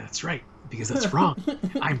 yeah, that's right. Because that's wrong.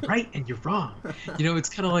 I'm right and you're wrong. It's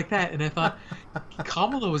kind of like that. And I thought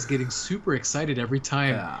Kamala was getting super excited every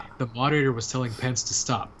time the moderator was telling Pence to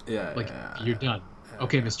stop. You're done.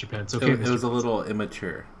 Okay, Mr. Pence. Okay, it was a little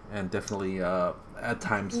immature and definitely at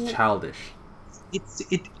times childish.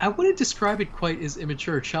 I wouldn't describe it quite as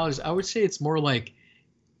immature or childish. I would say it's more like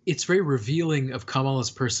it's very revealing of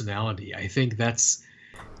Kamala's personality. I think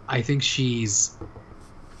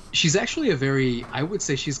she's actually I would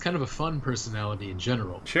say she's kind of a fun personality in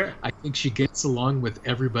general. Sure. I think she gets along with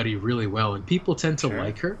everybody really well, and people tend to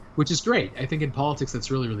like her, which is great. I think in politics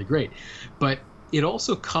that's really, really great. But it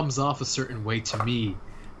also comes off a certain way to me,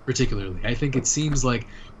 particularly. I think it seems like,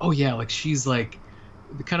 like she's like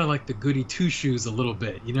kind of like the goody two-shoes a little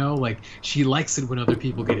bit, like she likes it when other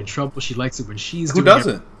people get in trouble. She likes it when she's Who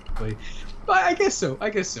doesn't? But I guess so. I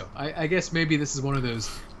guess maybe this is one of those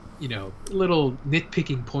little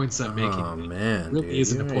nitpicking points I'm making. Oh man, really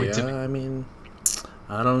isn't a point to me. I mean,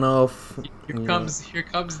 I don't know if here comes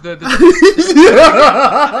the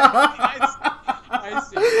I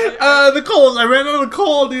see. The coals. I ran out of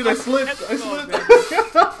coal, dude. I slipped.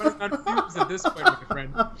 Running on fumes at this point, my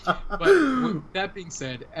friend. But with that being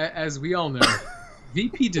said, as we all know,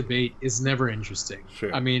 VP debate is never interesting.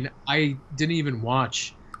 Sure. I mean, I didn't even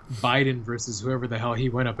watch Biden versus whoever the hell he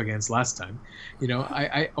went up against last time.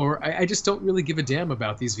 I just don't really give a damn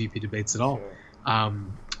about these VP debates at all. Sure.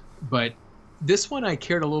 But this one I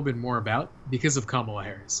cared a little bit more about because of Kamala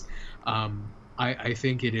Harris. I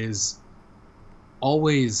think it is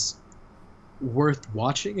always worth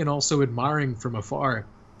watching and also admiring from afar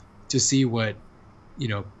to see what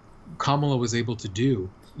Kamala was able to do.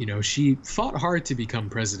 She fought hard to become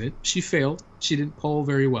president. She failed. She didn't poll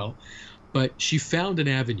very well, but she found an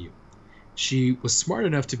avenue. She was smart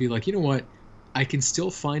enough to be like, you know what? I can still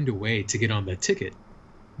find a way to get on that ticket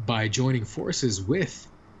by joining forces with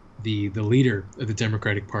the leader of the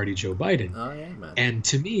Democratic Party, Joe Biden. Oh, yeah, man. And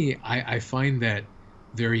to me, I find that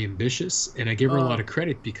very ambitious, and I give her a lot of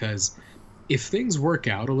credit because if things work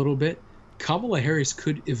out a little bit, Kamala Harris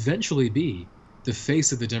could eventually be the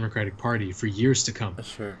face of the Democratic Party for years to come.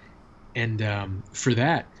 Sure. And for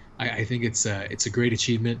that, I think it's a great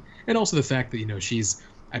achievement, and also the fact that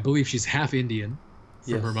I believe she's half Indian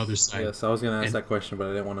from her mother's side. Yes, I was going to ask that question, but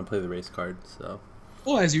I didn't want to play the race card. So.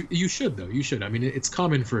 Well, as you should though. You should. I mean, it's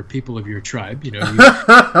common for people of your tribe. It's a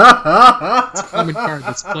common card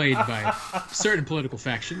that's played by certain political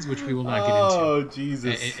factions, which we will not get into. Oh,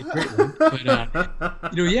 Jesus! A great one. But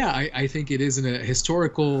I think it is a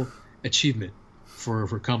historical achievement for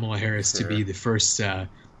Kamala Harris to be the first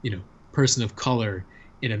person of color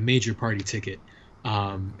in a major party ticket,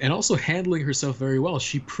 and also handling herself very well.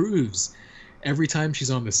 She proves. Every time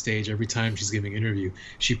she's on the stage, every time she's giving an interview,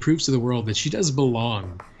 she proves to the world that she does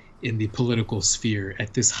belong in the political sphere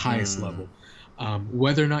at this highest level.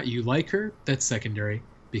 Whether or not you like her, that's secondary,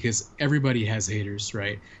 because everybody has haters,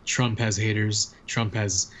 right? Trump has haters. Trump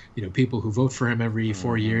has, people who vote for him every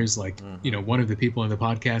 4 years, like, one of the people in the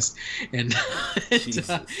podcast. And,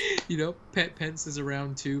 Pence is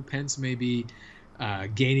around too. Pence may be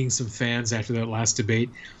gaining some fans after that last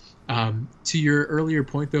debate. To your earlier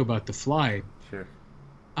point, though, about The Fly. Sure.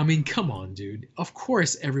 I mean, come on, dude. Of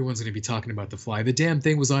course everyone's going to be talking about The Fly. The damn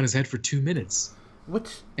thing was on his head for 2 minutes.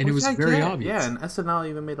 It was very obvious. Yeah, and SNL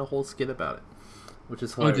even made a whole skit about it, which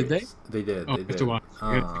is hilarious. Oh, did they? They did. Oh, they did. To watch.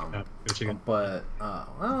 But,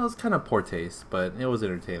 it was kind of poor taste, but it was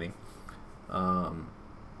entertaining. It's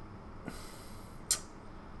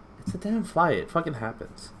a damn fly. It fucking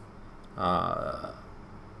happens. I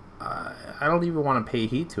don't even want to pay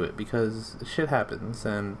heed to it because shit happens,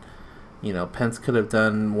 and Pence could have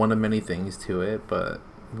done one of many things to it, but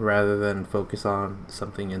rather than focus on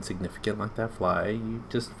something insignificant like that fly, you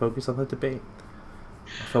just focus on the debate.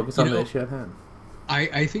 Focus on the issue at hand.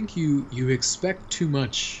 I think you expect too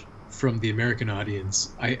much from the American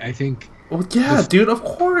audience. I think. Well, yeah, dude, of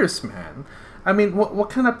course, man. I mean,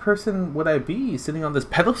 what kind of person would I be sitting on this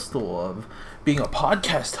pedestal of being a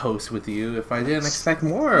podcast host with you if I didn't expect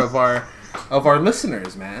more of our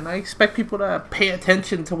listeners, man? I expect people to pay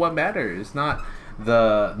attention to what matters, not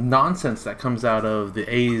the nonsense that comes out of the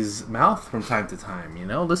A's mouth from time to time.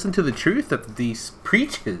 Listen to the truth that these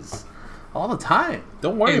preaches all the time.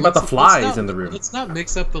 Don't worry about the flies in the room. Let's not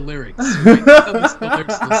mix up the lyrics. Right?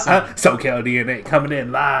 SoCal DNA coming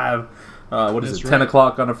in live. What is it, 10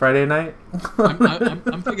 o'clock on a Friday night?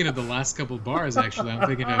 I'm thinking of the last couple of bars, actually. I'm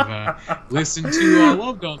thinking of listen to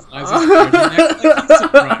Love Don't Fly.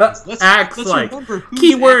 Let's remember who's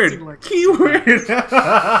keyword. And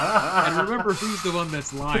remember who's the one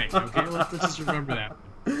that's lying, okay? Let's just remember that.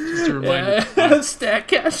 Just a reminder. Stack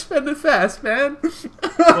cash, spending fast, man.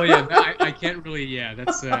 Well, yeah, I can't really,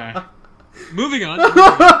 that's... Moving on.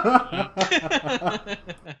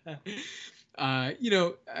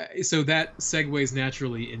 So that segues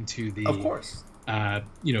naturally into the, of course,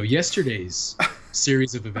 yesterday's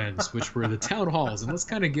series of events, which were the town halls, and let's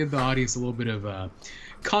kind of give the audience a little bit of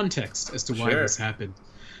context as to why this happened.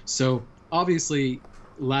 So obviously,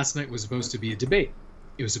 last night was supposed to be a debate.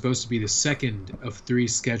 It was supposed to be the second of 3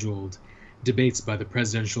 scheduled debates by the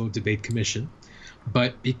Presidential Debate Commission.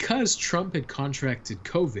 But because Trump had contracted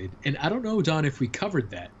COVID, and I don't know, Don, if we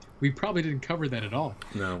covered that. We probably didn't cover that at all.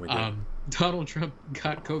 No, we didn't. Donald Trump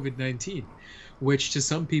got COVID-19, which to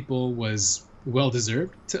some people was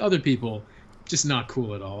well-deserved. To other people, just not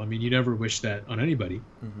cool at all. I mean, you never wish that on anybody.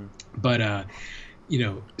 Mm-hmm. But,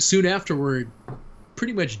 soon afterward,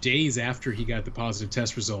 pretty much days after he got the positive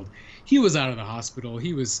test result, he was out of the hospital.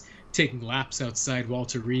 He was taking laps outside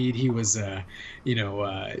Walter Reed. He was,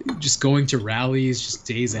 just going to rallies just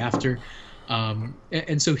days after.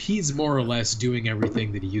 And so he's more or less doing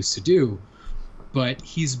everything that he used to do, but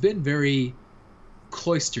he's been very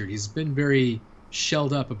cloistered. He's been very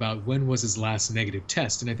shelled up about when was his last negative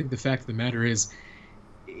test. And I think the fact of the matter is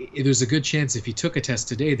there's a good chance if he took a test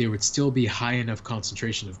today, there would still be high enough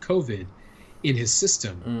concentration of COVID in his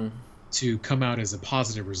system to come out as a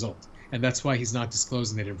positive result. And that's why he's not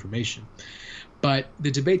disclosing that information. But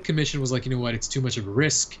the debate commission was like, you know what, it's too much of a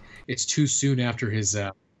risk. It's too soon after his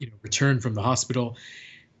return from the hospital.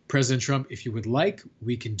 President Trump, if you would like,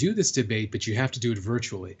 we can do this debate, but you have to do it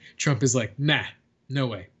virtually. Trump is like, nah, no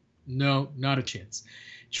way. No, not a chance.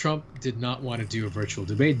 Trump did not want to do a virtual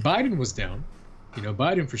debate. Biden was down.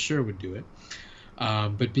 Biden for sure would do it.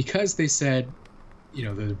 But because they said,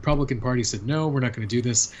 the Republican Party said, no, we're not going to do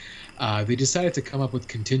this, they decided to come up with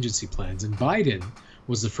contingency plans. And Biden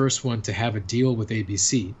was the first one to have a deal with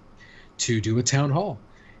ABC to do a town hall.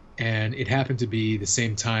 And it happened to be the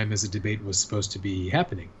same time as the debate was supposed to be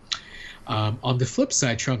happening. On the flip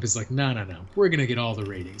side, Trump is like, no, we're going to get all the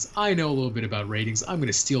ratings. I know a little bit about ratings. I'm going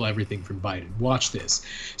to steal everything from Biden. Watch this.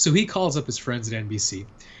 So he calls up his friends at NBC.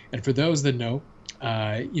 And for those that know,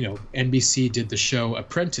 NBC did the show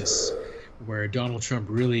Apprentice, where Donald Trump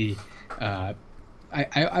really, I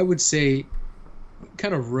would say,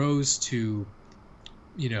 kind of rose to,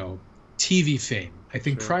 TV fame. I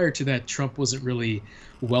think prior to that, Trump wasn't really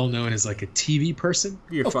well known as like a TV person.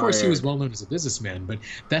 Of course, he was well known as a businessman, but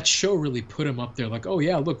that show really put him up there. Like, oh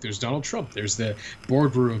yeah, look, there's Donald Trump. There's the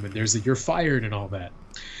boardroom, and there's the "you're fired" and all that.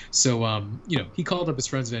 So, he called up his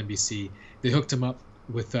friends at NBC. They hooked him up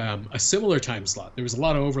with a similar time slot. There was a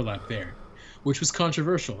lot of overlap there, which was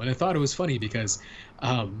controversial. And I thought it was funny because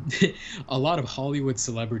a lot of Hollywood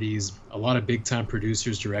celebrities, a lot of big-time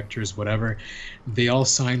producers, directors, whatever, they all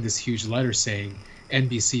signed this huge letter saying,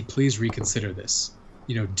 NBC, please reconsider this.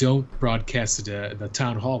 Don't broadcast the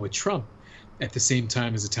town hall with Trump at the same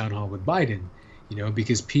time as the town hall with Biden,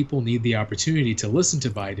 because people need the opportunity to listen to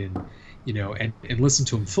Biden, and listen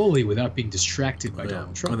to him fully without being distracted by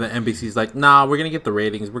Donald Trump. And then NBC's like, nah, we're going to get the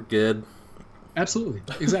ratings. We're good. Absolutely.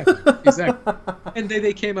 Exactly. And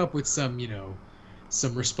they came up with some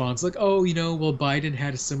response like, oh, well, Biden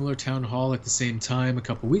had a similar town hall at the same time a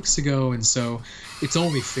couple weeks ago, and so it's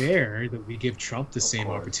only fair that we give Trump the same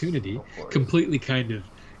opportunity, completely kind of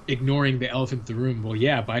ignoring the elephant in the room. Well,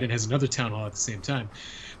 yeah, Biden has another town hall at the same time.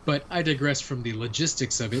 But I digress from the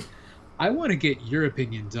logistics of it. I want to get your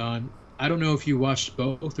opinion, Don. I don't know if you watched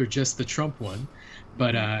both or just the Trump one,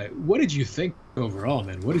 but what did you think overall,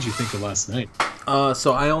 man? What did you think of last night?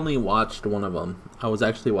 So I only watched one of them. I was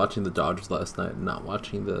actually watching the Dodgers last night, not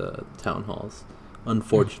watching the town halls.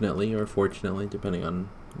 Unfortunately, or fortunately, depending on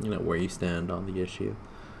where you stand on the issue.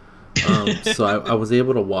 So I was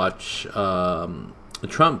able to watch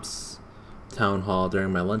Trump's town hall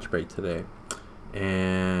during my lunch break today,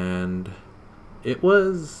 and it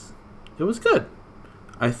was good.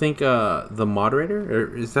 I think the moderator,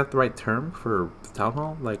 or is that the right term for the town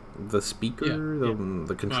hall? Like the speaker,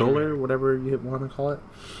 the controller, moderator, whatever you want to call it,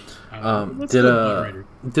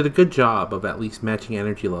 did a good job of at least matching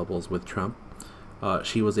energy levels with Trump.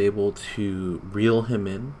 She was able to reel him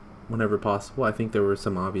in whenever possible. I think there were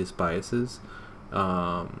some obvious biases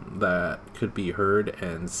that could be heard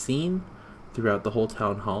and seen throughout the whole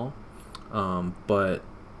town hall, but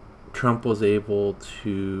Trump was able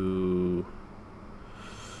to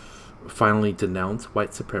finally denounce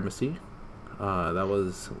white supremacy. That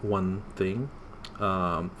was one thing.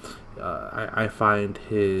 I find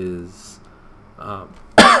his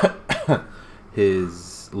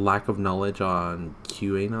his lack of knowledge on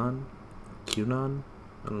QAnon, I don't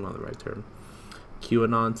know the right term,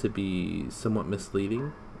 QAnon, to be somewhat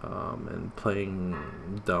misleading, and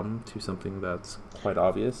playing dumb to something that's quite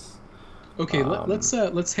obvious. Okay,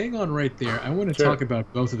 let's hang on right there. I want to talk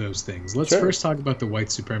about both of those things. Let's first talk about the white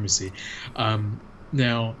supremacy.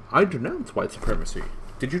 Now, I denounce white supremacy.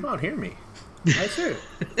 Did you not hear me? I said,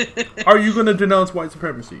 are you going to denounce white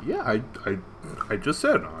supremacy? Yeah, I just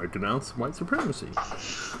said I denounce white supremacy.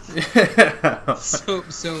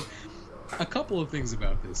 So a couple of things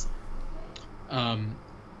about this.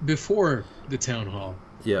 Before the town hall.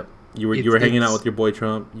 Yep. You were hanging out with your boy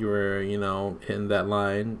Trump. You were, hitting that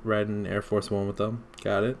line, riding Air Force One with them.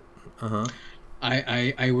 Got it? Uh-huh.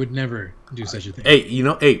 I would never do such a thing.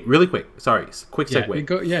 Hey, really quick. Sorry, quick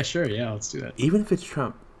segue. Yeah, sure. Yeah, let's do that. Even if it's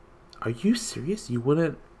Trump, are you serious? You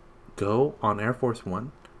wouldn't go on Air Force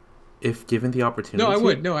One if given the opportunity? No,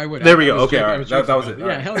 I would. There we go. Okay, all right. That was it.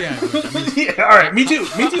 Yeah, hell yeah. Yeah, all right, me too.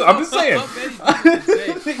 I'm just saying.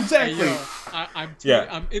 Exactly. Hey,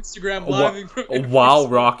 I'm Instagram living while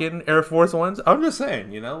rocking Air Force Ones. I'm just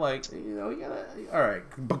saying, you gotta. All right,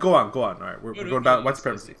 but go on. All right, we're going about white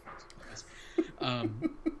supremacy. I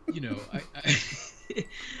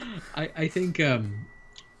think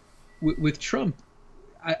with Trump,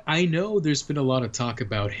 I know there's been a lot of talk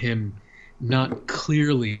about him not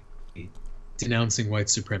clearly denouncing white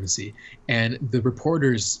supremacy, and the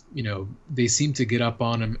reporters, they seem to get up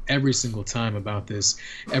on him every single time about this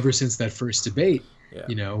ever since that first debate,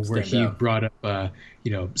 where he brought up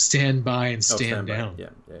stand by and stand down. Yeah.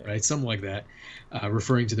 Right, something like that,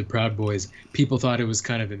 referring to the Proud Boys. People thought it was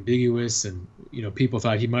kind of ambiguous, and people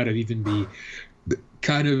thought he might have even be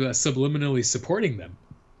kind of subliminally supporting them.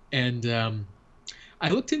 And I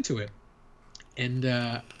looked into it, And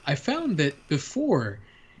I found that before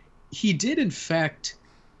he did, in fact,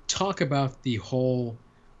 talk about the whole,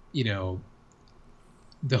 you know,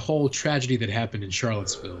 the whole tragedy that happened in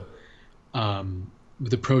Charlottesville, with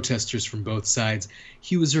the protesters from both sides.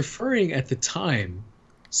 He was referring at the time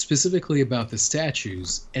specifically about the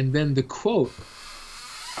statues, and then the quote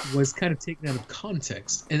was kind of taken out of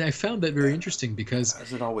context. And I found that very interesting because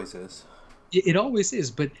As it always is. it always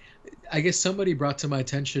is. But I guess somebody brought to my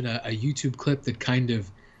attention a YouTube clip that kind of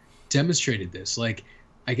demonstrated this. Like,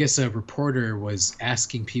 I guess a reporter was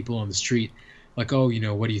asking people on the street, like, oh, you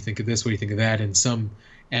know, what do you think of this? What do you think of that? And some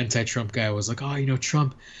anti-Trump guy was like, oh, you know,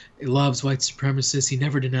 Trump loves white supremacists. He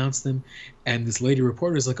never denounced them. And this lady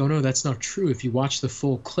reporter is like, oh, no, that's not true. If you watch the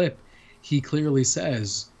full clip, he clearly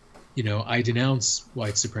says, you know, I denounce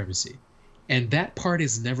white supremacy. And that part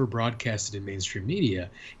is never broadcasted in mainstream media.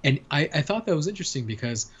 And I thought that was interesting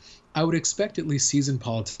because I would expect at least seasoned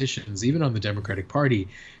politicians, even on the Democratic Party,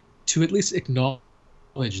 to at least acknowledge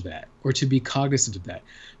that or to be cognizant of that.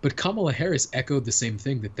 But Kamala Harris echoed the same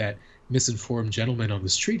thing that misinformed gentleman on the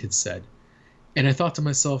street had said. And I thought to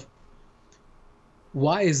myself,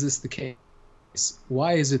 why is this the case?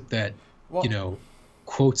 Why is it that, you know,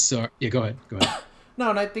 quotes are... Yeah, go ahead. No,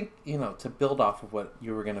 and I think, you know, to build off of what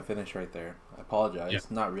you were going to finish right there, I apologize. Yeah.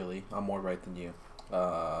 Not really. I'm more right than you.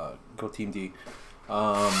 Go Team D.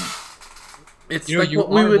 It's you know, like you what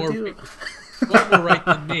we are would more, do. You are more right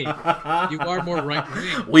than me. You are more right than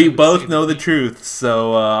me. We both know the truth,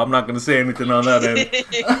 so I'm not going to say anything on that end.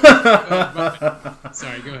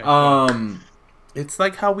 Sorry, go ahead. It's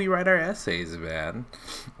like how we write our essays, man.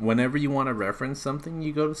 Whenever you want to reference something,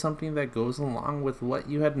 you go to something that goes along with what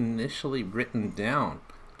you had initially written down,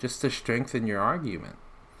 just to strengthen your argument.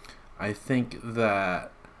 I think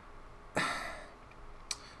that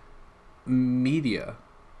media,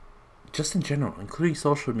 just in general, including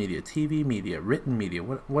social media, TV media, written media,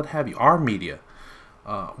 what have you, our media,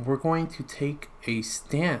 we're going to take a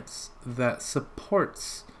stance that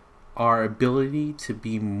supports our ability to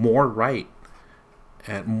be more right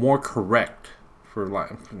and more correct.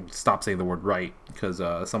 Stop saying the word right, because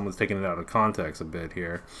someone's taking it out of context a bit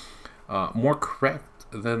here. More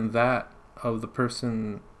correct than that of the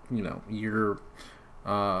person, you know, you're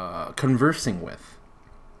conversing with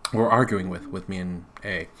or arguing with me and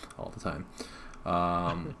A all the time.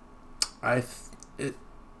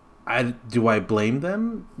 Do I blame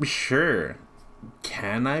them? Sure.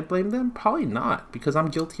 Can I blame them? Probably not, because I'm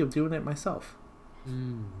guilty of doing it myself.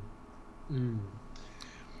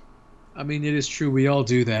 I mean, it is true. We all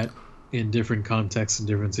do that in different contexts and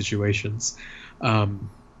different situations.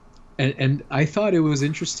 And I thought it was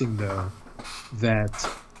interesting, though, that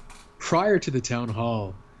prior to the town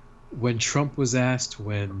hall, when Trump was asked,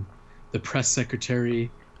 when the press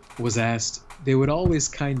secretary was asked, they would always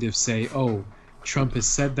kind of say, oh, Trump has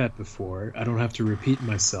said that before. I don't have to repeat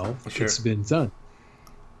myself. Sure. It's been done.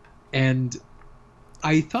 And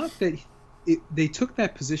I thought that they took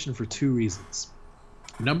that position for two reasons.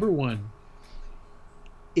 Number one,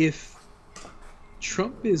 if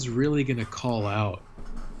Trump is really going to call out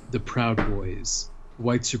the Proud Boys,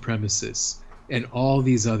 white supremacists, and all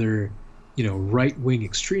these other, you know, right-wing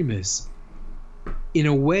extremists, in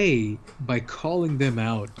a way, by calling them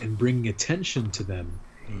out and bringing attention to them,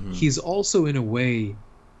 he's also, in a way,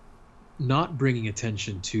 not bringing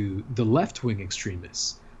attention to the left-wing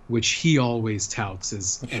extremists, which he always touts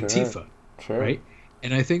as Antifa, right?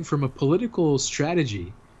 And I think from a political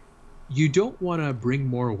strategy, you don't want to bring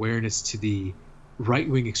more awareness to the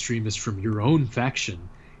right-wing extremists from your own faction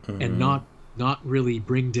and not really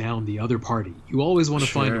bring down the other party. You always want to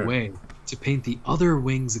find a way to paint the other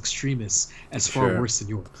wing's extremists as far worse than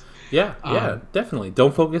yours. Yeah, definitely.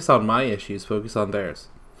 Don't focus on my issues. Focus on theirs.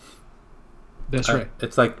 That's right.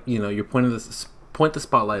 It's like, you know, you're point the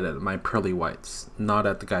spotlight at my pearly whites, not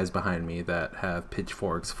at the guys behind me that have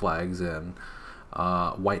pitchforks, flags, and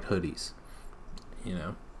white hoodies. You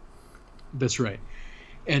know. That's right.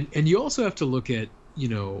 And you also have to look at, you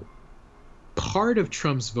know, part of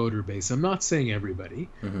Trump's voter base. I'm not saying everybody,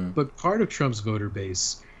 but part of Trump's voter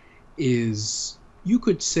base is, you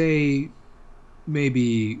could say,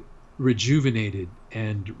 maybe rejuvenated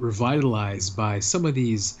and revitalized by some of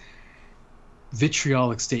these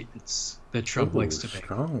vitriolic statements that Trump likes to make.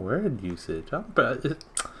 Strong word usage.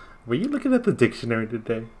 Were you looking at the dictionary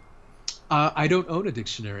today? I don't own a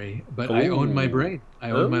dictionary, but I own my brain.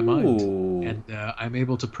 I own my mind. And I'm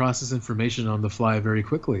able to process information on the fly very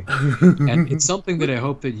quickly. And it's something that I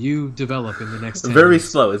hope that you develop in the next 10 Very years.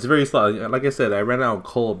 slow. It's very slow. Like I said, I ran out of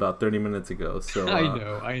coal about 30 minutes ago. So I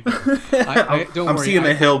know. Don't worry. I'm seeing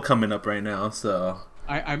a hill coming up right now. So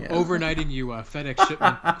I'm Yeah. overnighting you a FedEx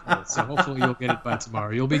shipment, so hopefully you'll get it by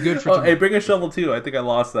tomorrow. You'll be good for tomorrow. Hey, bring a shovel too. I think I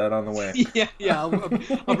lost that on the way. Yeah.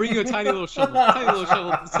 I'll bring you a tiny little shovel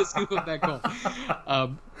to scoop up that coal.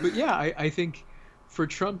 But yeah, I think for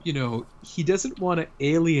Trump, he doesn't want to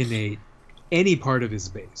alienate any part of his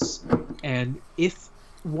base, and if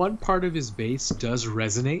one part of his base does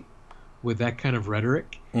resonate with that kind of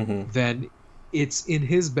rhetoric, then it's in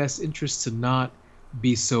his best interest to not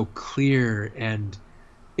be so clear and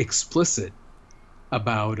explicit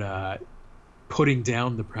about putting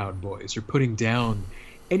down the Proud Boys or putting down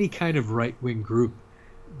any kind of right-wing group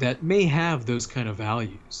that may have those kind of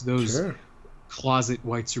values, those closet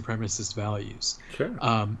white supremacist values. Sure.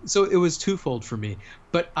 So it was twofold for me.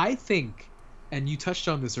 But I think, and you touched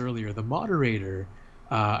on this earlier, the moderator,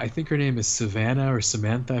 I think her name is Savannah or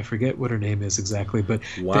Samantha. I forget what her name is exactly. But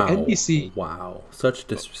Wow. the NBC... Wow. Such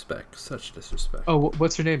disrespect. Such disrespect. Oh,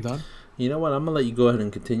 what's her name, Don? You know what? I'm going to let you go ahead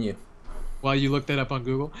and continue. While you look that up on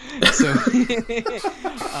Google. So, so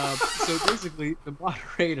basically, the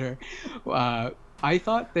moderator, I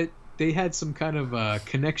thought that they had some kind of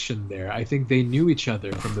connection there. I think they knew each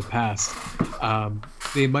other from the past.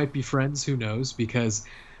 They might be friends, who knows, because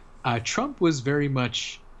Trump was very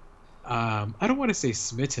much, I don't want to say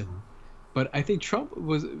smitten, but I think Trump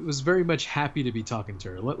was very much happy to be talking to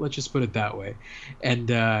her. Let's just put it that way. And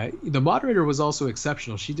the moderator was also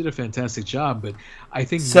exceptional. She did a fantastic job, but I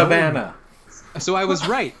think Savannah. So I was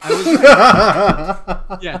right.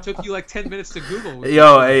 Yeah, it took you like 10 minutes to Google.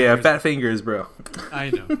 Yo, fat fingers, bro. I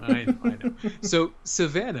know. So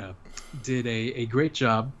Savannah did a great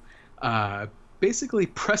job basically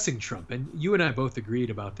pressing Trump. And you and I both agreed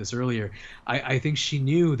about this earlier. I think she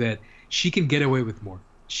knew that she can get away with more.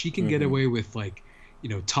 She can get away with,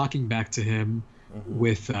 talking back to him,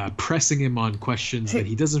 with pressing him on questions that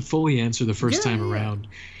he doesn't fully answer the first time around.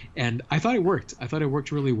 And I thought it worked. I thought it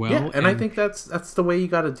worked really well. Yeah, and I think that's the way you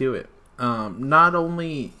got to do it. Not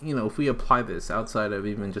only, if we apply this outside of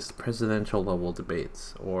even just presidential level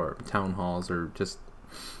debates or town halls or just,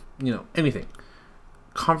 anything.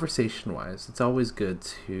 Conversation-wise, it's always good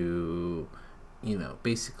to,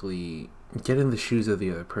 basically get in the shoes of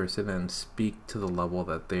the other person and speak to the level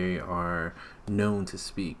that they are known to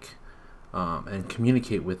speak, and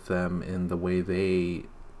communicate with them in the way they,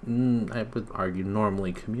 I would argue,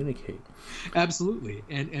 normally communicate. Absolutely.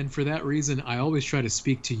 And for that reason, I always try to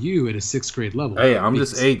speak to you at a 6th grade level.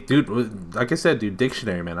 Hey, dude, like I said, dude,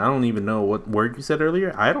 dictionary, man. I don't even know what word you said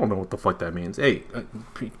earlier. I don't know what the fuck that means. Hey,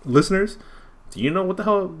 listeners, do you know what the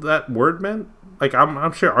hell that word meant? Like,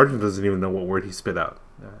 I'm sure Arjun doesn't even know what word he spit out.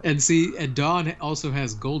 And Don also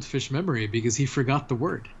has goldfish memory because he forgot the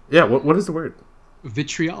word. Yeah, what is the word?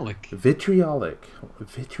 Vitriolic. Vitriolic.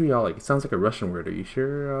 It sounds like a Russian word. Are you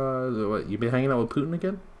sure? What, you been hanging out with Putin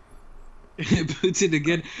again? Putin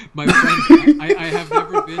again, my friend. I have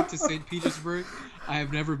never been to St. Petersburg. I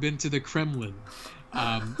have never been to the Kremlin.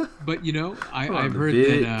 But I've heard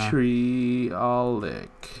that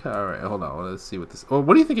vitriolic. All right, hold on. Let's see what this. Oh,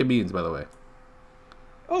 what do you think it means, by the way?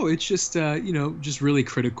 Oh, it's just just really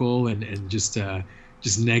critical and just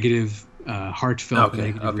negative. Heartfelt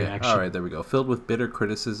negative reaction. All right, there we go. Filled with bitter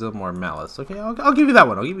criticism or malice. Okay, I'll give you that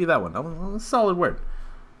one. A solid word.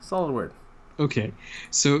 Okay,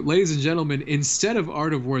 so ladies and gentlemen, instead of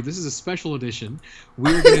Art of War, this is a special edition.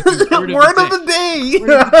 We're going to do Word of the Day.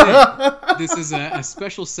 This is a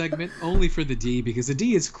special segment only for the D, because the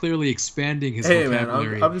D is clearly expanding his Man,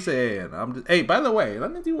 vocabulary. I'm just saying. Hey, by the way,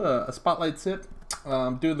 let me do a spotlight sip.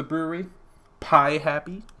 Doing the brewery. Pie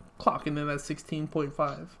Happy. Clocking in at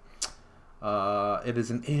 16.5. It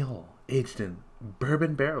is an ale aged in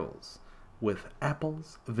bourbon barrels with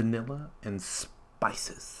apples, vanilla, and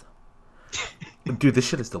spices. Dude, this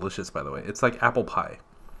shit is delicious, by the way. It's like apple pie.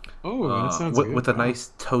 Oh, that sounds with, good. With a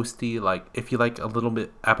nice toasty, like, if you like a little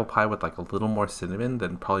bit apple pie with like a little more cinnamon,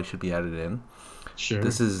 then probably should be added in. Sure.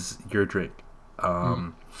 This is your drink.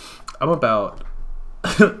 I'm about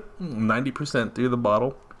 90% through the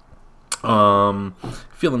bottle.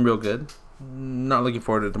 Feeling real good. Not looking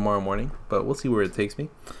forward to tomorrow morning, but we'll see where it takes me.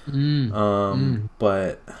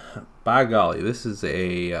 But by golly, this is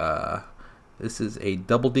a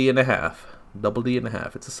double D and a half.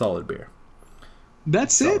 It's a solid beer.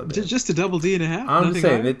 That's solid it? Beer. Just a double D and a half? I'm just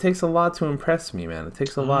saying, it takes a lot to impress me, man.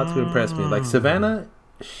 Like Savannah,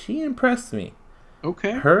 she impressed me.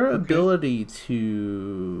 Okay. Her ability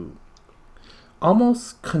to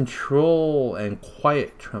almost control and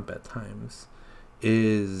quiet Trump at times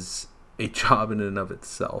is a job in and of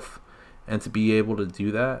itself, and to be able to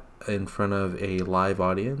do that in front of a live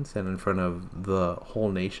audience and in front of the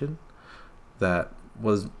whole nation that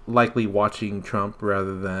was likely watching Trump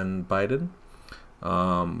rather than Biden,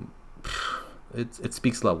 Um, it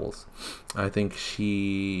speaks levels. I think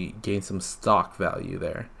she gained some stock value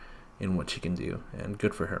there in what she can do, and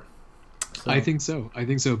good for her. So, I think so. I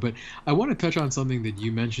think so. But I want to touch on something that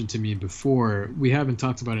you mentioned to me before. We haven't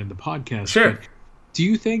talked about it in the podcast. Sure. But do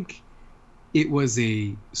you think it was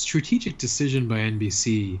a strategic decision by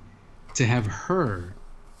NBC to have her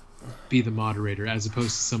be the moderator as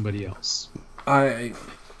opposed to somebody else?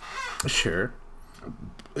 Sure,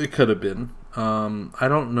 it could have been. I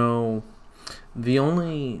don't know. The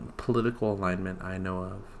only political alignment I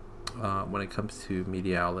know of when it comes to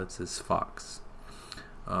media outlets is Fox.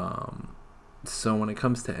 So when it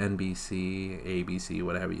comes to NBC, ABC,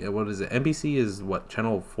 whatever, what is it? NBC is what,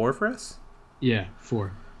 Channel 4 for us? Yeah,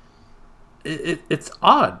 4. It's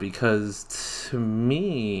odd because to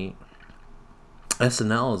me,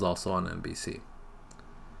 SNL is also on NBC.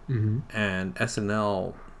 Mm-hmm. And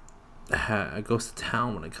SNL goes to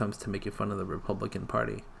town when it comes to making fun of the Republican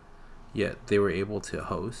Party. Yet they were able to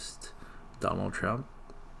host Donald Trump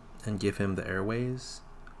and give him the airways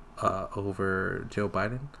over Joe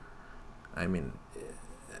Biden. I mean,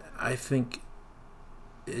 I think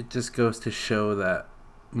it just goes to show that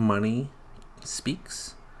money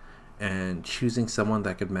speaks, and choosing someone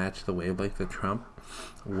that could match the wavelength of Trump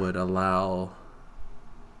would allow,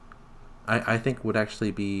 I think would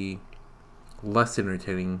actually be less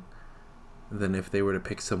entertaining than if they were to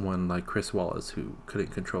pick someone like Chris Wallace who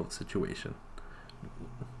couldn't control the situation.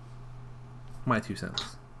 My 2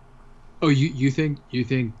 cents. Oh, you think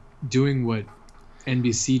doing what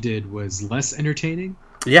NBC did was less entertaining?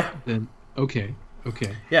 Yeah. Then okay.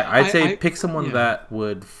 Yeah, I'd say pick someone yeah. that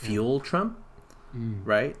would fuel Trump,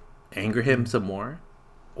 right? Anger him some more,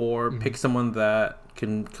 or pick someone that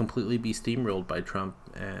can completely be steamrolled by Trump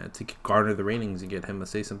and to garner the ratings and get him to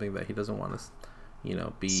say something that he doesn't want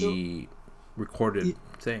to, be recorded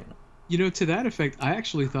saying. To that effect, I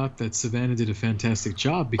actually thought that Savannah did a fantastic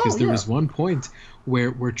job because there was one point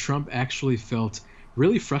where Trump actually felt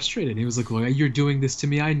really frustrated. He was like, "Well, you're doing this to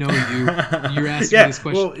me. I know you. You're asking me this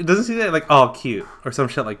question." Well, doesn't he say like, "Oh, cute" or some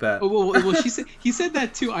shit like that? Well, he said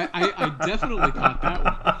that too. I definitely caught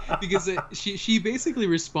that one because she basically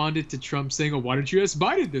responded to Trump saying, "Oh, why don't you ask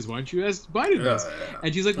Biden this? Why don't you ask Biden this?"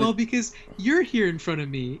 And she's like, "Well, because you're here in front of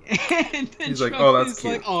me." And then he's Trump like, "Oh, that's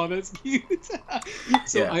cute." like, "Oh, that's cute."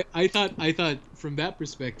 So I thought from that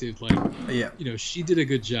perspective, like, she did a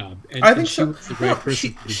good job, and I think she so. was the right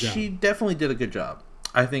person for the job. She definitely did a good job.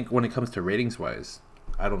 I think when it comes to ratings wise,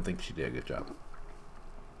 I don't think she did a good job.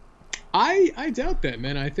 I doubt that,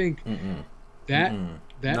 man. I think that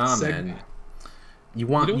segment. Man. You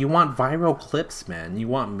want viral clips, man. You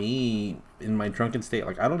want me in my drunken state.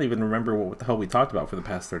 Like, I don't even remember what the hell we talked about for the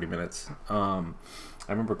past 30 minutes. I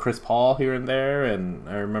remember Chris Paul here and there, and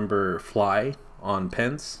I remember Fly on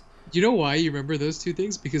Pence. You know why you remember those 2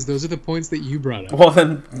 things? Because those are the points that you brought up. Well,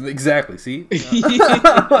 then, exactly. See, that's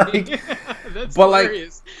but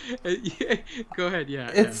hilarious. Go ahead. Yeah,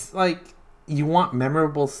 it's like you want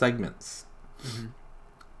memorable segments.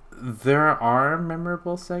 Mm-hmm. There are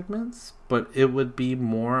memorable segments, but it would be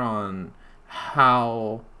more on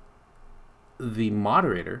how the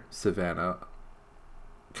moderator Savannah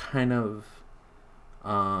kind of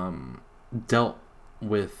dealt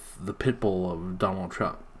with the pit bull of Donald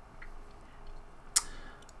Trump.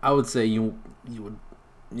 I would say you would,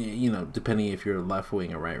 depending if you're left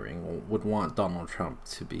wing or right wing, would want Donald Trump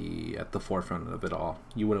to be at the forefront of it all.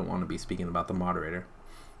 You wouldn't want to be speaking about the moderator.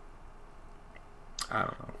 I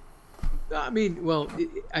don't know. I mean, well,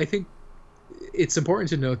 I think it's important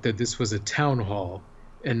to note that this was a town hall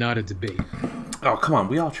and not a debate. Oh, come on.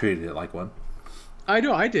 We all treated it like one. I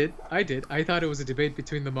know, I did. I thought it was a debate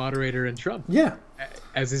between the moderator and Trump. Yeah.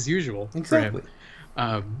 As is usual. Exactly. For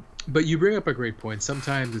him. But you bring up a great point.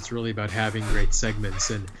 Sometimes it's really about having great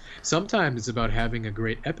segments, and sometimes it's about having a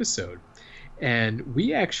great episode. And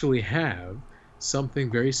we actually have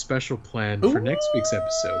something very special planned for next week's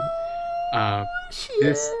episode. I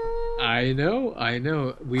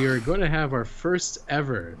know. We are going to have our first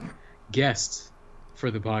ever guest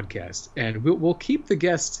for the podcast, and we'll keep the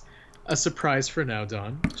guest a surprise for now,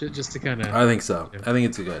 Don. Just to kind of. I think so. I think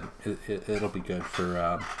it's good. It'll be good for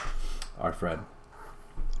our friend.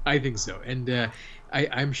 I think so, and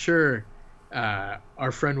I'm sure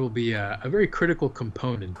our friend will be a very critical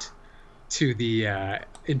component to the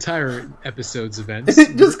entire episode's events.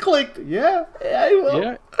 It just clicked. Yeah, I will.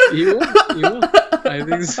 Yeah, you will. I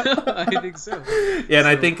think so. Yeah, and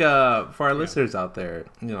I think for our listeners out there,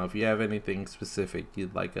 if you have anything specific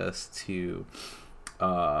you'd like us to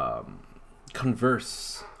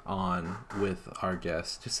converse on with our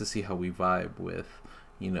guests, just to see how we vibe with,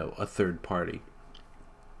 a third party.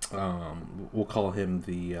 We'll call him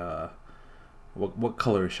the what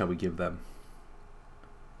color shall we give them?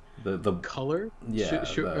 The color? Yeah,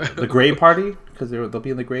 the gray party, because they'll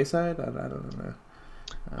be in the gray side. I don't know.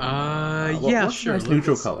 Yeah, what's sure. A nice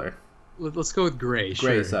neutral color. Let's go with gray.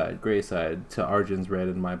 Gray sure. Gray side to Arjun's red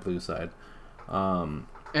and my blue side.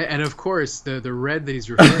 And of course, the red that he's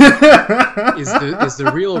referring to is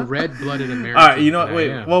the real red-blooded American. All right, you know what?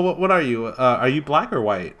 Wait. Well, what are you? Are you black or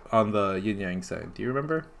white on the yin yang side? Do you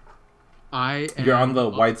remember? You're on the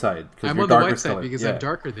white side. I'm on the white side because I'm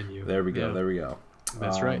darker than you. There we go. Yeah. There we go.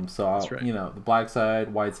 That's right. So the black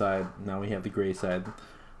side, white side. Now we have the gray side.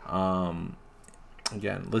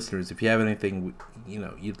 Again, listeners, if you have anything,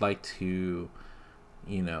 you'd like to,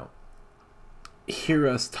 hear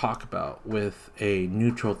us talk about with a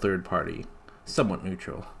neutral third party, somewhat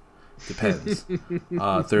neutral, depends.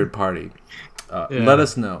 Third party. Let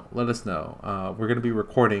us know. We're going to be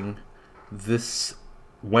recording this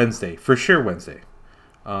Wednesday, for sure Wednesday.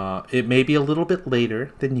 It may be a little bit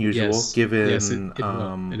later than usual, given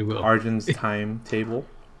it will. Arjun's timetable.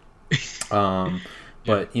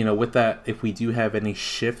 But with that, if we do have any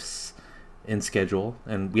shifts in schedule,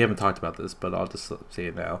 and we haven't talked about this, but I'll just say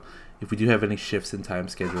it now. If we do have any shifts in time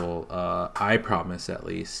schedule, I promise at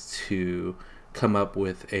least to come up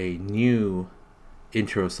with a new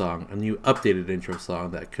intro song, a new updated intro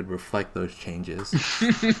song that could reflect those changes.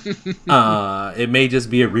 It may just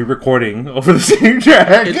be a re-recording over the same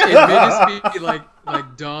track. It may just be like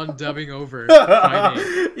Don dubbing over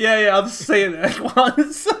Kanye. Yeah, I'll just say it while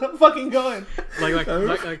it's fucking going. Like,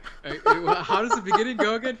 how does the beginning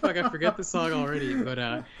go again? Fuck, I forget the song already.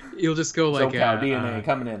 But you'll just go like DNA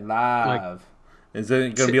coming in live. Is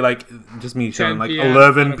it going to be like just me showing like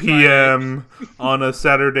 11 11 p.m. on a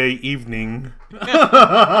Saturday evening?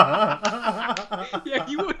 Yeah,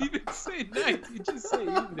 you won't even say night. You just say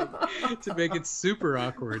evening to make it super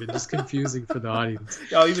awkward and just confusing for the audience.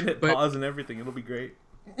 I'll even hit pause and everything. It'll be great.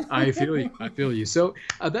 I feel you. So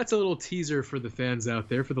that's a little teaser for the fans out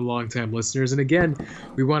there, for the longtime listeners. And again,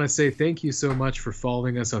 we want to say thank you so much for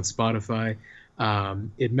following us on Spotify.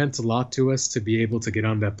 It meant a lot to us to be able to get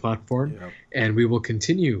on that platform, and we will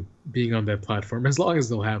continue being on that platform as long as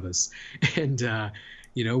they'll have us. And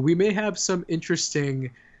we may have some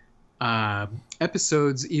interesting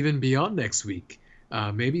episodes even beyond next week.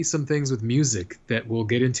 Maybe some things with music that we'll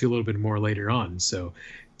get into a little bit more later on. So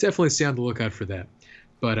definitely stay on the lookout for that.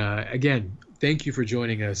 But again, thank you for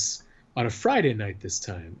joining us on a Friday night this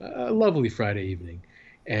time, a lovely Friday evening.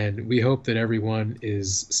 And we hope that everyone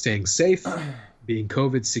is staying safe, being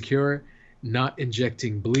COVID secure, not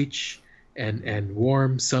injecting bleach and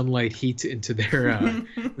warm sunlight heat into their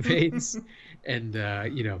veins. And,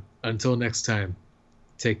 until next time,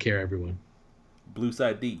 take care, everyone. Blue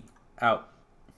Side D, out.